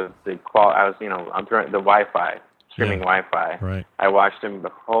 I'm throwing the Wi-Fi, streaming Wi-Fi. Right. I watched the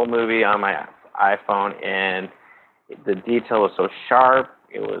whole movie on my iPhone, and the detail was so sharp.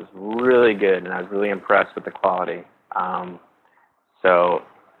 It was really good, and I was really impressed with the quality. So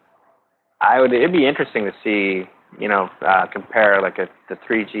it'd be interesting to see, compare like the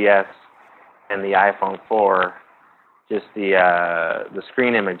 3GS and the iPhone 4, just the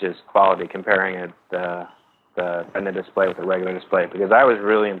screen images quality, comparing it the Retina display with the regular display, because I was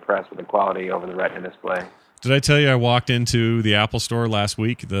really impressed with the quality over the Retina display. Did I tell you I walked into the Apple Store last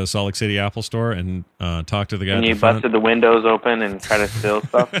week, the Salt Lake City Apple Store, and talked to the guy? And you busted the windows open and tried to steal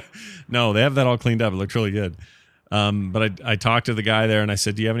stuff? No, they have that all cleaned up. It looks really good. But I talked to the guy there, and I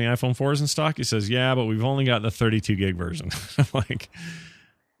said, "Do you have any iPhone 4s in stock?" He says, "Yeah, but we've only got the 32 gig version." I'm like,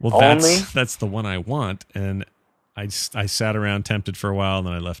 well, that's the one I want. And I sat around tempted for a while, and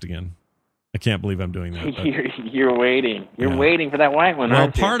then I left again. I can't believe I'm doing that. You're waiting. You're waiting for that white one, well,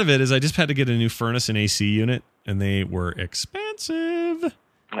 aren't you? part of it is I just had to get a new furnace and AC unit, and they were expensive.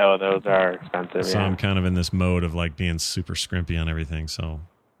 No, those are expensive. So I'm kind of in this mode of like being super scrimpy on everything. So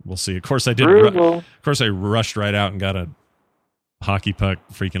we'll see. Of course, I did. Of course, I rushed right out and got a hockey puck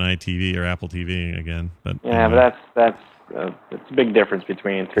freaking iTV or Apple TV again. But yeah, anyway. But it's a big difference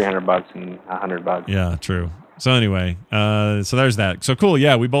between $300 and $100. Yeah, true. So anyway, so there's that. So cool.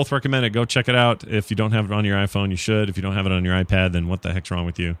 Yeah, we both recommend it. Go check it out. If you don't have it on your iPhone, you should. If you don't have it on your iPad, then what the heck's wrong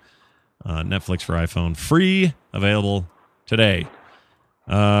with you? Netflix for iPhone, free, available today.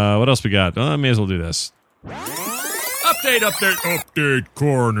 What else we got? I may as well do this. Update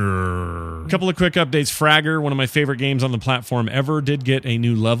corner. A couple of quick updates. Fragger, one of my favorite games on the platform ever, did get a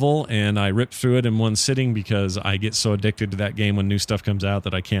new level, and I ripped through it in one sitting because I get so addicted to that game when new stuff comes out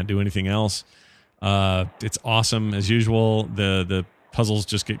that I can't do anything else. It's awesome as usual. The puzzles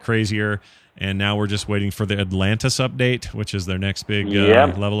just get crazier, and now we're just waiting for the Atlantis update, which is their next big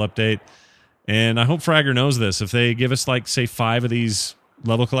level update. And I hope Fragger knows this. If they give us say 5 of these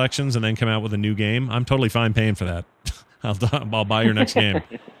level collections and then come out with a new game, I'm totally fine paying for that. I'll buy your next game.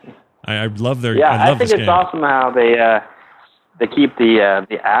 I love their. Yeah, I love think it's awesome how they keep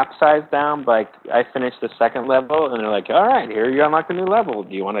the app size down. Like, I finished the second level, and they're like, "All right, here you unlock a new level.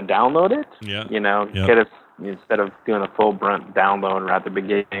 Do you want to download it?" Yeah. Instead of doing a full brunt download right at the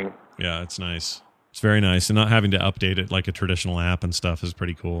beginning. Yeah, it's nice. It's very nice, and not having to update it like a traditional app and stuff is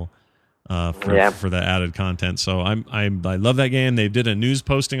pretty cool. For the added content. So I love that game. They did a news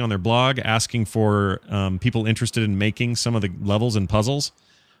posting on their blog asking for people interested in making some of the levels and puzzles.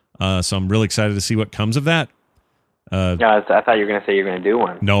 So I'm really excited to see what comes of that. I thought you were going to say you're going to do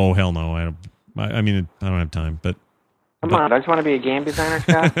one. No, hell no. I mean, I don't have time. But come on, don't you want to be a game designer,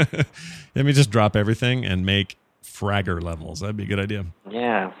 Scott? Let me just drop everything and make Fragger levels. That'd be a good idea.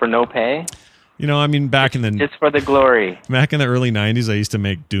 Yeah, for no pay. I mean, just for the glory. Back in the early 90s, I used to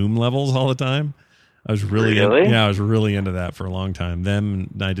make Doom levels all the time. I was really I was really into that for a long time. Then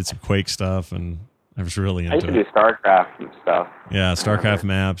I did some Quake stuff, and I was really into it. I used to do StarCraft and stuff. Yeah, StarCraft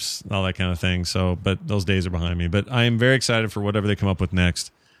maps, all that kind of thing. So, but those days are behind me. But I am very excited for whatever they come up with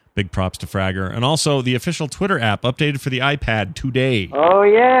next. Big props to Fragger. And also, the official Twitter app updated for the iPad today. Oh,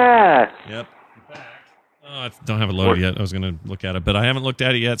 yes. Yep. I don't have it loaded yet. I was going to look at it, but I haven't looked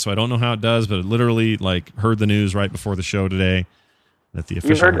at it yet, so I don't know how it does. But it literally, heard the news right before the show today that the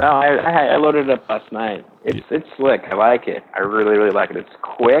official. You heard? I loaded it up last night. It's slick. I like it. I really, really like it. It's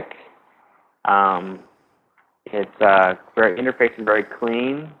quick. It's very interface is very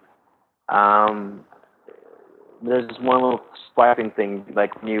clean. There's this one little swiping thing.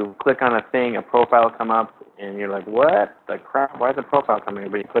 Like when you click on a thing, a profile will come up, and you're like, "What the crap? Why is the profile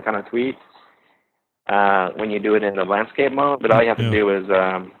coming?" But you click on a tweet. When you do it in the landscape mode, but all you have to do is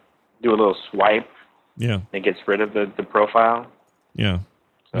do a little swipe. Yeah. It gets rid of the profile. Yeah.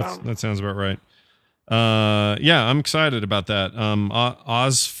 That sounds about right. I'm excited about that.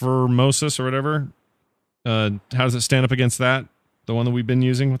 Osformosis or whatever. How does it stand up against that? The one that we've been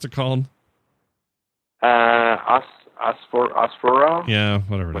using? What's it called? Osforo? Yeah,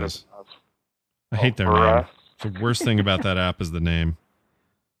 whatever it is. I hate their name. The worst thing about that app is the name.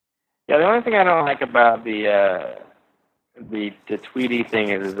 Yeah, the only thing I don't like about the Tweety thing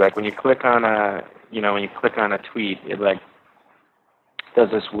is like when you click on a tweet, it like does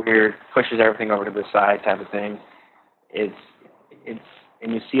this weird pushes everything over to the side type of thing. It's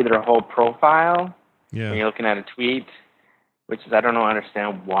and you see their whole profile when you're looking at a tweet, which is I don't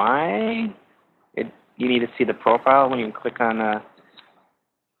understand why you need to see the profile when you click on a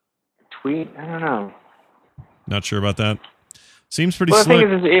tweet. I don't know. Not sure about that. Seems pretty well, slick.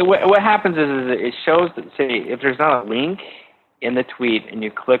 The thing is, what happens is it shows that, say, if there's not a link in the tweet and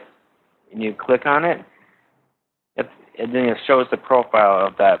you click on it, and then it shows the profile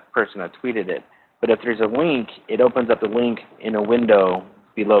of that person that tweeted it. But if there's a link, it opens up the link in a window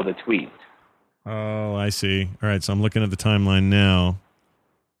below the tweet. Oh, I see. All right, so I'm looking at the timeline now.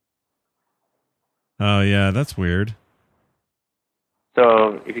 Oh, yeah, that's weird.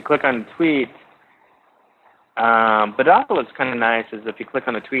 So if you click on the tweet, but also what's kind of nice is if you click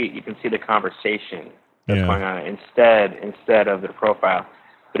on the tweet, you can see the conversation that's going on instead of the profile.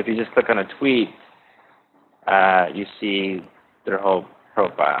 But if you just click on a tweet, you see their whole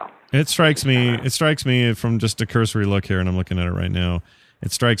profile. It strikes me from just a cursory look here, and I'm looking at it right now.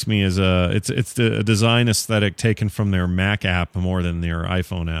 It strikes me as it's the design aesthetic taken from their Mac app more than their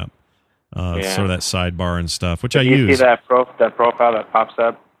iPhone app. Sort of that sidebar and stuff, which I use. You see that profile that pops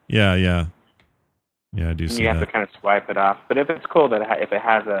up? Yeah, I do see that. You have to kind of swipe it off. But if it's cool that if it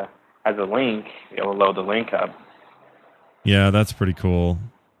has a link, it will load the link up. Yeah, that's pretty cool.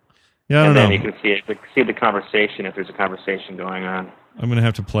 Yeah, I don't know. know. And then you can see the conversation if there's a conversation going on. I'm going to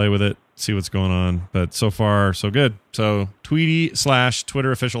have to play with it, see what's going on. But so far, so good. So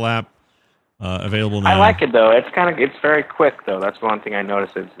Tweety/Twitter official app available now. I like it, though. It's very quick, though. That's one thing I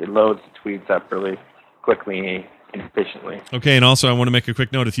noticed. It loads the tweets up really quickly and efficiently. Okay, and also I want to make a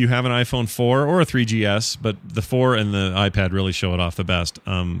quick note. If you have an iPhone 4 or a 3GS, but the 4 and the iPad really show it off the best.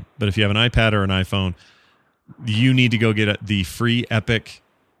 But if you have an iPad or an iPhone, you need to go get the free Epic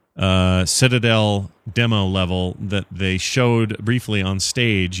Citadel demo level that they showed briefly on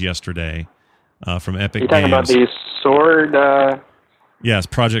stage yesterday from Epic Games. You're talking about the Sword? Yes,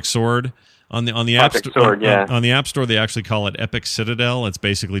 Project Sword. On the App Store, on the App Store, they actually call it Epic Citadel. It's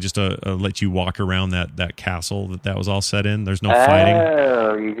basically just a let you walk around that castle that was all set in. There's no fighting.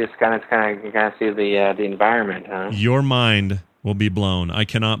 Oh, you just kind of see the environment, huh? Your mind will be blown. I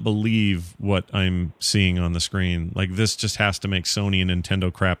cannot believe what I'm seeing on the screen. Like, this just has to make Sony and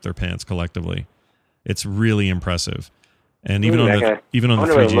Nintendo crap their pants collectively. It's really impressive. And even on the 3GS. It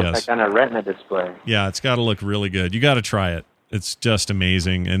looks like on a Retina display. Yeah, it's got to look really good. You got to try it. It's just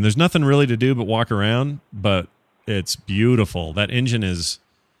amazing. And there's nothing really to do but walk around, but it's beautiful. That engine is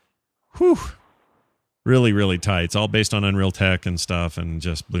really, really tight. It's all based on Unreal Tech and stuff, and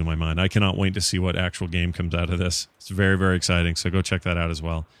just blew my mind. I cannot wait to see what actual game comes out of this. It's very, very exciting. So go check that out as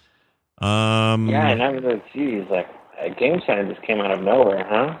well. And I was geez, like Game Center just came out of nowhere,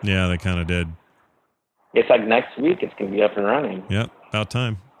 huh? Yeah, they kind of did. It's like next week it's going to be up and running. Yep, about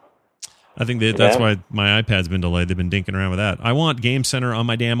time. I think that's why my iPad's been delayed. They've been dinking around with that. I want Game Center on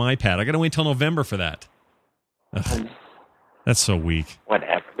my damn iPad. I got to wait till November for that. Ugh, that's so weak.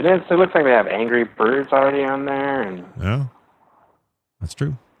 Whatever. But it looks like they have Angry Birds already on there. And yeah, that's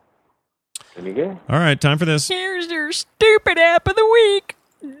true. Pretty good. All right, time for this. Here's your stupid app of the week.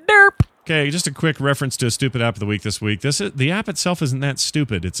 Derp. Okay, just a quick reference to a stupid app of the week this week. The app itself isn't that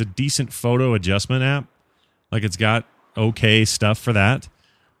stupid. It's a decent photo adjustment app. Like, it's got okay stuff for that.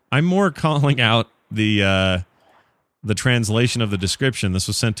 I'm more calling out the translation of the description. This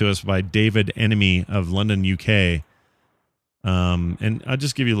was sent to us by David Enemy of London, UK. And I'll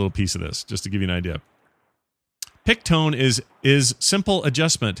just give you a little piece of this, just to give you an idea. Pictone is simple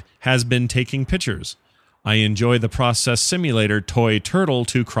adjustment, has been taking pictures. I enjoy the process simulator toy turtle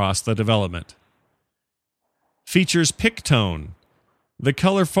to cross the development. Features Pictone, the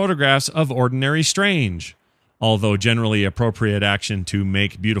color photographs of Ordinary Strange. Although generally appropriate action to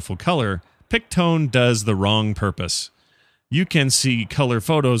make beautiful color, Pictone does the wrong purpose. You can see color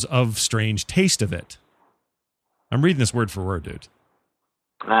photos of Strange taste of it. I'm reading this word for word, dude.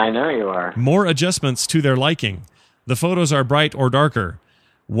 I know you are. More adjustments to their liking. The photos are bright or darker.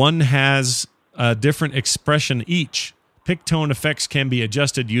 One has a different expression each. Pictone effects can be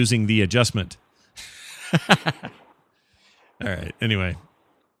adjusted using the adjustment. All right, anyway.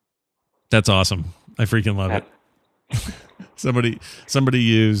 That's awesome. I freaking love it. Somebody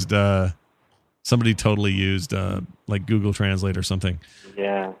used Somebody totally used like Google Translate or something.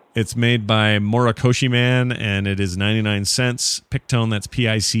 Yeah. It's made by Morikoshi Man, and it is 99 cents. Pictone, that's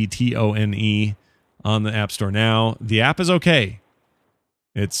Pictone, on the App Store now. The app is okay.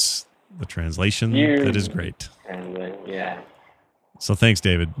 It's the translation that is great. Yeah. So thanks,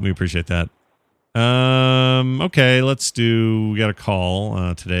 David. We appreciate that. Okay, we got a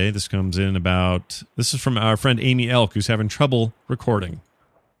call today. This is from our friend Amy Elk, who's having trouble recording.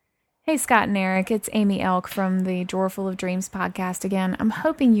 Hey, Scott and Eric, it's Amy Elk from the Drawer Full of Dreams podcast again. I'm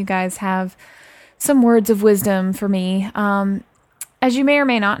hoping you guys have some words of wisdom for me. As you may or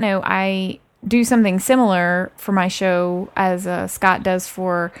may not know, I do something similar for my show as Scott does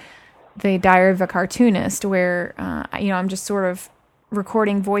for the Diary of a Cartoonist, where I'm just sort of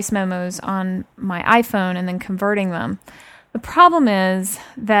recording voice memos on my iPhone and then converting them. The problem is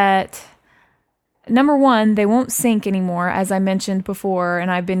that, number one, they won't sync anymore, as I mentioned before,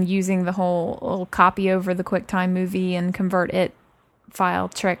 and I've been using the whole little copy over the QuickTime Movie and convert it file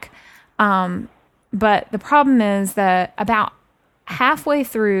trick. But the problem is that about halfway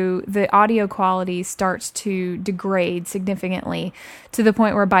through, the audio quality starts to degrade significantly to the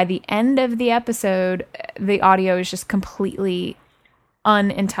point where by the end of the episode, the audio is just completely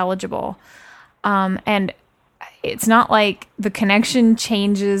unintelligible. And it's not like the connection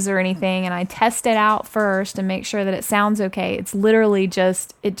changes or anything, and I test it out first and make sure that it sounds okay. It's literally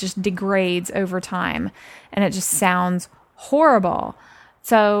it just degrades over time, and it just sounds horrible.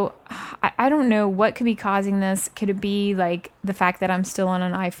 So I don't know what could be causing this. Could it be like the fact that I'm still on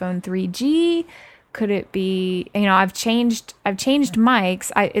an iPhone 3G? Could it be, I've changed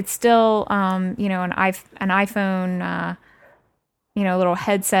mics. It's still, an iPhone, little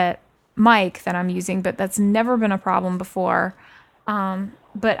headset mic that I'm using, but that's never been a problem before.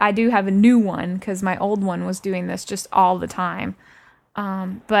 But I do have a new one because my old one was doing this just all the time.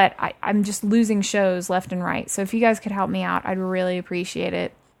 But I'm just losing shows left and right. So if you guys could help me out, I'd really appreciate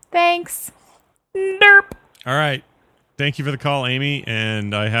it. Thanks. Derp. All right. Thank you for the call, Amy.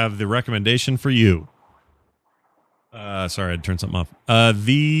 And I have the recommendation for you. Sorry, I had to turn something off.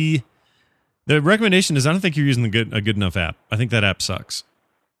 The recommendation is I don't think you're using a good enough app. I think that app sucks.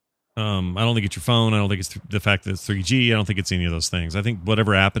 I don't think it's your phone. I don't think it's the fact that it's 3G. I don't think it's any of those things. I think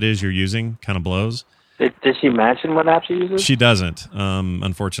whatever app it is you're using kind of blows. Does she mention what app she uses? She doesn't,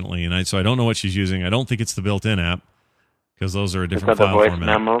 unfortunately. And so I don't know what she's using. I don't think it's the built-in app because those are a different file voice format.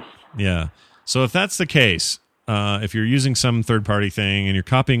 Memos? Yeah. So if that's the case, if you're using some third-party thing and you're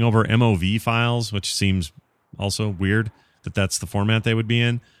copying over MOV files, which seems also weird that that's the format they would be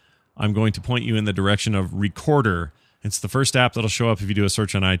in, I'm going to point you in the direction of Recorder. It's the first app that'll show up if you do a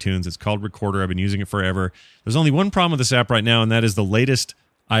search on iTunes. It's called Recorder. I've been using it forever. There's only one problem with this app right now, and that is the latest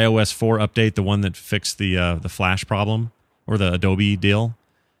iOS 4 update, the one that fixed the Flash problem, or the Adobe deal,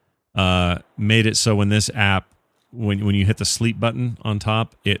 made it so when this app, when you hit the sleep button on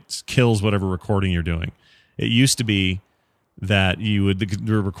top, it kills whatever recording you're doing. It used to be that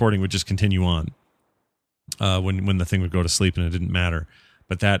the recording would just continue on when the thing would go to sleep and it didn't matter.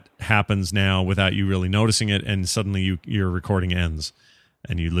 But that happens now without you really noticing it, and suddenly your recording ends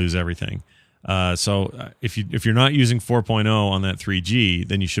and you lose everything. So if you're not using 4.0 on that 3G,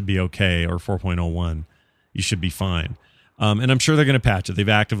 then you should be okay, or 4.01. You should be fine. And I'm sure they're going to patch it. They've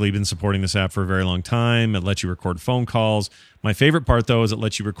actively been supporting this app for a very long time. It lets you record phone calls. My favorite part, though, is it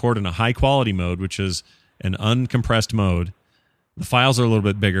lets you record in a high-quality mode, which is an uncompressed mode. The files are a little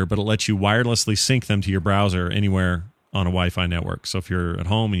bit bigger, but it lets you wirelessly sync them to your browser anywhere on a Wi-Fi network. So if you're at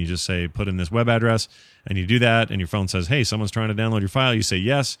home and you just say, put in this web address, and you do that, and your phone says, hey, someone's trying to download your file, you say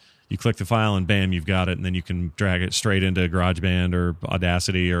yes. You click the file and bam, you've got it, and then you can drag it straight into GarageBand or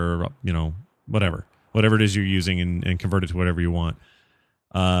Audacity or whatever it is you're using, and convert it to whatever you want.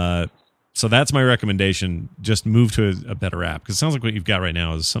 So that's my recommendation. Just move to a better app, because it sounds like what you've got right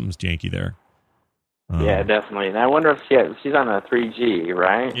now is something's janky there. Yeah, definitely. And I wonder if she's on a 3G,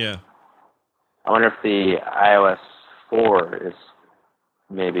 right? Yeah. I wonder if the iOS 4 is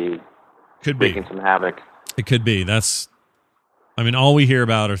maybe wreaking some havoc. It could be. All we hear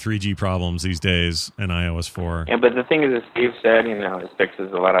about are 3G problems these days and iOS 4. Yeah, but the thing is, as Steve said, it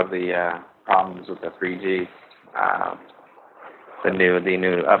fixes a lot of the problems with the 3G. The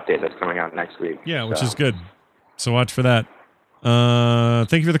new update that's coming out next week. Yeah, which is good. So watch for that.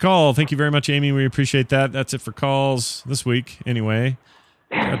 Thank you for the call. Thank you very much, Amy. We appreciate that. That's it for calls this week. Anyway,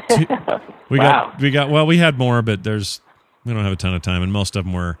 we had more, but we don't have a ton of time, and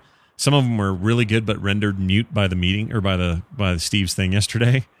some of them were really good, but rendered mute by the meeting or by Steve's thing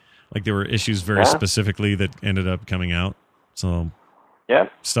yesterday. Like there were issues very specifically that ended up coming out. So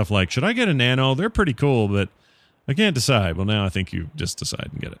stuff like, should I get a Nano? They're pretty cool, but I can't decide. Well, now I think you just decide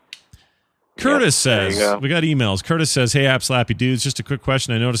and get it. Curtis There you says, go. we got emails. Curtis says, hey, App Slappy dudes, just a quick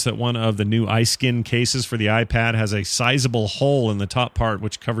question. I noticed that one of the new iSkin cases for the iPad has a sizable hole in the top part,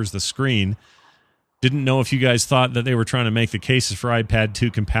 which covers the screen. Didn't know if you guys thought that they were trying to make the cases for iPad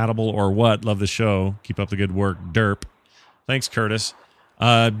 2 compatible or what. Love the show. Keep up the good work. Derp. Thanks, Curtis.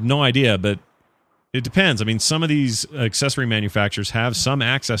 No idea, but it depends. I mean, some of these accessory manufacturers have some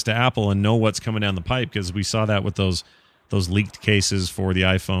access to Apple and know what's coming down the pipe, because we saw that with those leaked cases for the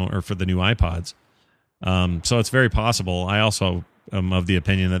iPhone or for the new iPods. So it's very possible. I also am of the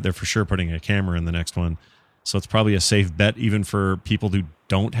opinion that they're for sure putting a camera in the next one. So it's probably a safe bet even for people who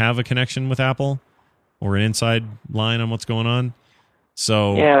don't have a connection with Apple or an inside line on what's going on.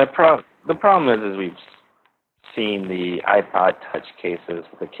 So Yeah, the problem is we've seen the iPod Touch cases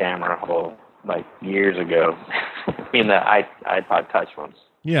with the camera hole like years ago. I mean, the iPod Touch ones.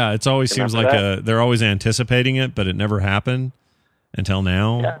 yeah, it's always seems like Remember they're always anticipating it, but it never happened until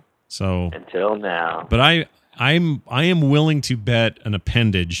now. Yeah. So Until now. but I am willing to bet an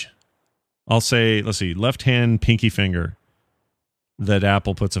appendage. I'll say, let's see, left hand pinky finger, that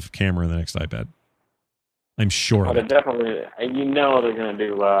Apple puts a camera in the next iPad. I'm sure But of it it. definitely, and you know they're going to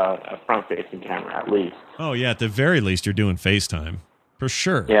do a front-facing camera at least. Oh yeah, at the very least you're doing FaceTime. For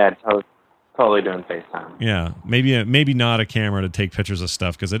sure. Yeah, totally doing FaceTime. Yeah, maybe not a camera to take pictures of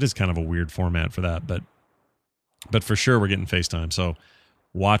stuff, because it is kind of a weird format for that, but for sure we're getting FaceTime. So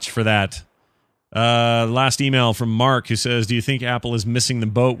watch for that. Last email from Mark, who says, do you think Apple is missing the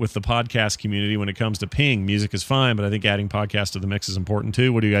boat with the podcast community when it comes to ping? Music is fine, but I think adding podcasts to the mix is important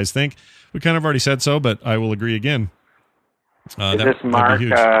too. What do you guys think? We kind of already said so, but I will agree again. Is that'd this Mark be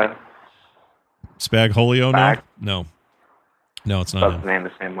huge. Spagholio? Spag? No, it's not spells him. his name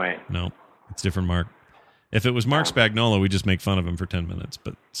the same way? No, it's different Mark. If it was Mark Spagnuolo, we just make fun of him for 10 minutes.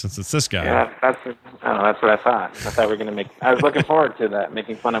 But since it's this guy, Yeah, that's what I thought. I thought we were going to make. I was looking forward to that,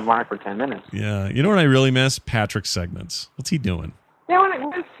 making fun of Mark for 10 minutes. yeah. You know what I really miss? Patrick's segments. What's he doing? Yeah,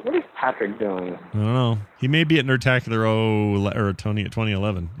 what is Patrick doing? I don't know. He may be at Nerdtacular or Tony at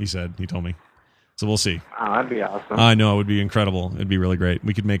 2011. He told me. So we'll see. Oh, that'd be awesome. I know, it would be incredible. It'd be really great.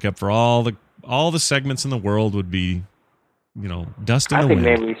 We could make up for all the segments in the world. Would be, dust in I the think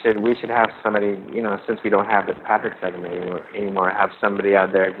wind. maybe we should have somebody, since we don't have the Patrick segment anymore, have somebody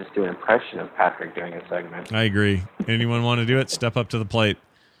out there just do an impression of Patrick doing a segment. I agree. Anyone want to do it? Step up to the plate.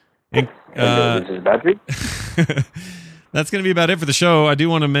 This is Patrick. That's going to be about it for the show. I do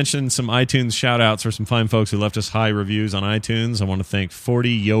want to mention some iTunes shout-outs for some fine folks who left us high reviews on iTunes. I want to thank 40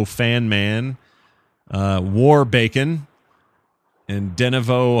 Yo Fan Man, War Bacon, and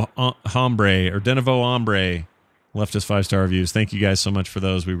Denevo Hombre left us 5-star reviews. Thank you guys so much for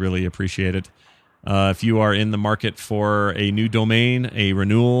those. We really appreciate it. If you are in the market for a new domain, a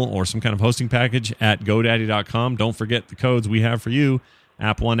renewal, or some kind of hosting package at GoDaddy.com, don't forget the codes we have for you,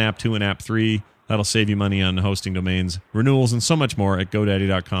 App 1, App 2, and App 3. That'll save you money on hosting domains, renewals, and so much more at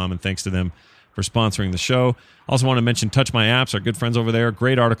GoDaddy.com. And thanks to them for sponsoring the show. Also want to mention Touch My Apps, our good friends over there.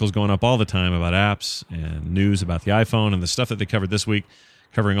 Great articles going up all the time about apps and news about the iPhone and the stuff that they covered this week,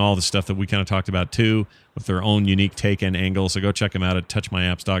 covering all the stuff that we kind of talked about too, with their own unique take and angle. So go check them out at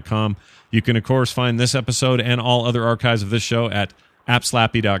touchmyapps.com. You can, of course, find this episode and all other archives of this show at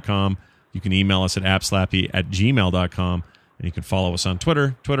appslappy.com. You can email us at appslappy@gmail.com. And you can follow us on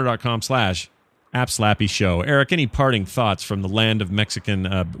Twitter, twitter.com/AppSlappyShow. Eric, any parting thoughts from the land of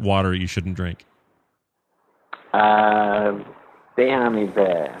Mexican water you shouldn't drink? Déjame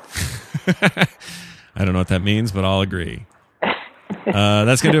ver. I don't know what that means, but I'll agree.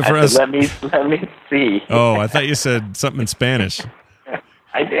 That's going to do it for us. Let me see. Oh, I thought you said something in Spanish.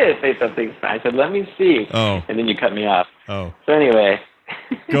 I did say something. I said, let me see. Oh. And then you cut me off. Oh. So anyway.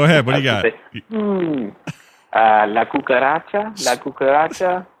 Go ahead. What do you got? La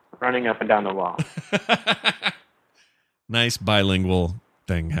cucaracha running up and down the wall. Nice bilingual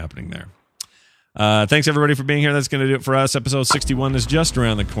thing happening there. Thanks, everybody, for being here. That's going to do it for us. Episode 61 is just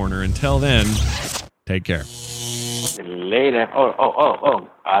around the corner. Until then, take care. Later. Oh.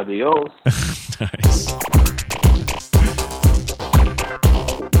 Adios. Nice.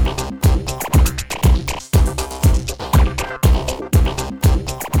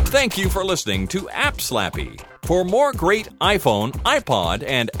 Thank you for listening to App Slappy. For more great iPhone, iPod,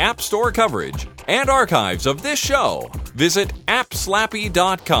 and App Store coverage and archives of this show, visit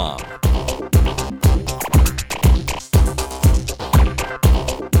appslappy.com.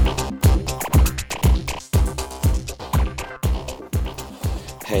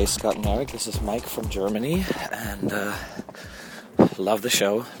 Hey, Scott and Eric, this is Mike from Germany, and love the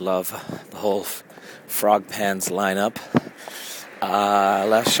show, love the whole Frog Pants lineup.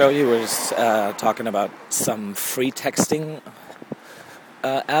 Last show you were talking about some free texting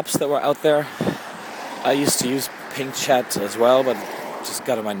apps that were out there. I used to use Ping Chat as well, but it just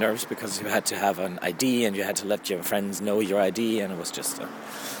got on my nerves because you had to have an ID and you had to let your friends know your ID, and it was just a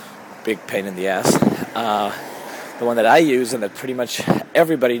big pain in the ass. The one that I use and that pretty much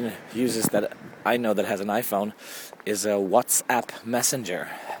everybody uses that I know that has an iPhone is a WhatsApp Messenger.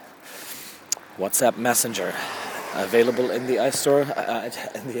 WhatsApp Messenger, available in the App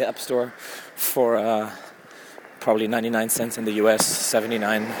Store for probably 99 cents in the US,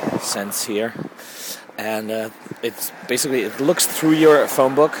 79 cents here. And it's basically, it looks through your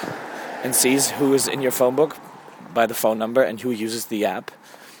phone book and sees who is in your phone book by the phone number and who uses the app,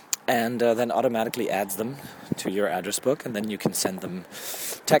 and then automatically adds them to your address book, and then you can send them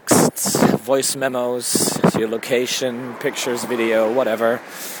texts, voice memos, your location, pictures, video, whatever,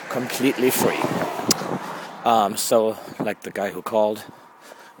 completely free. So, like the guy who called,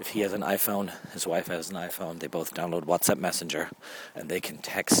 if he has an iPhone, his wife has an iPhone, they both download WhatsApp Messenger, and they can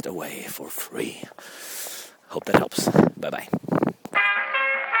text away for free. Hope that helps. Bye-bye.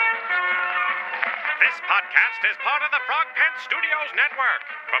 This podcast is part of the Frog Pants Studios Network.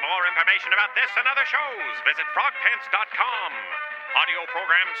 For more information about this and other shows, visit frogpants.com. Audio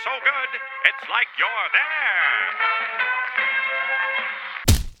program so good, it's like you're there.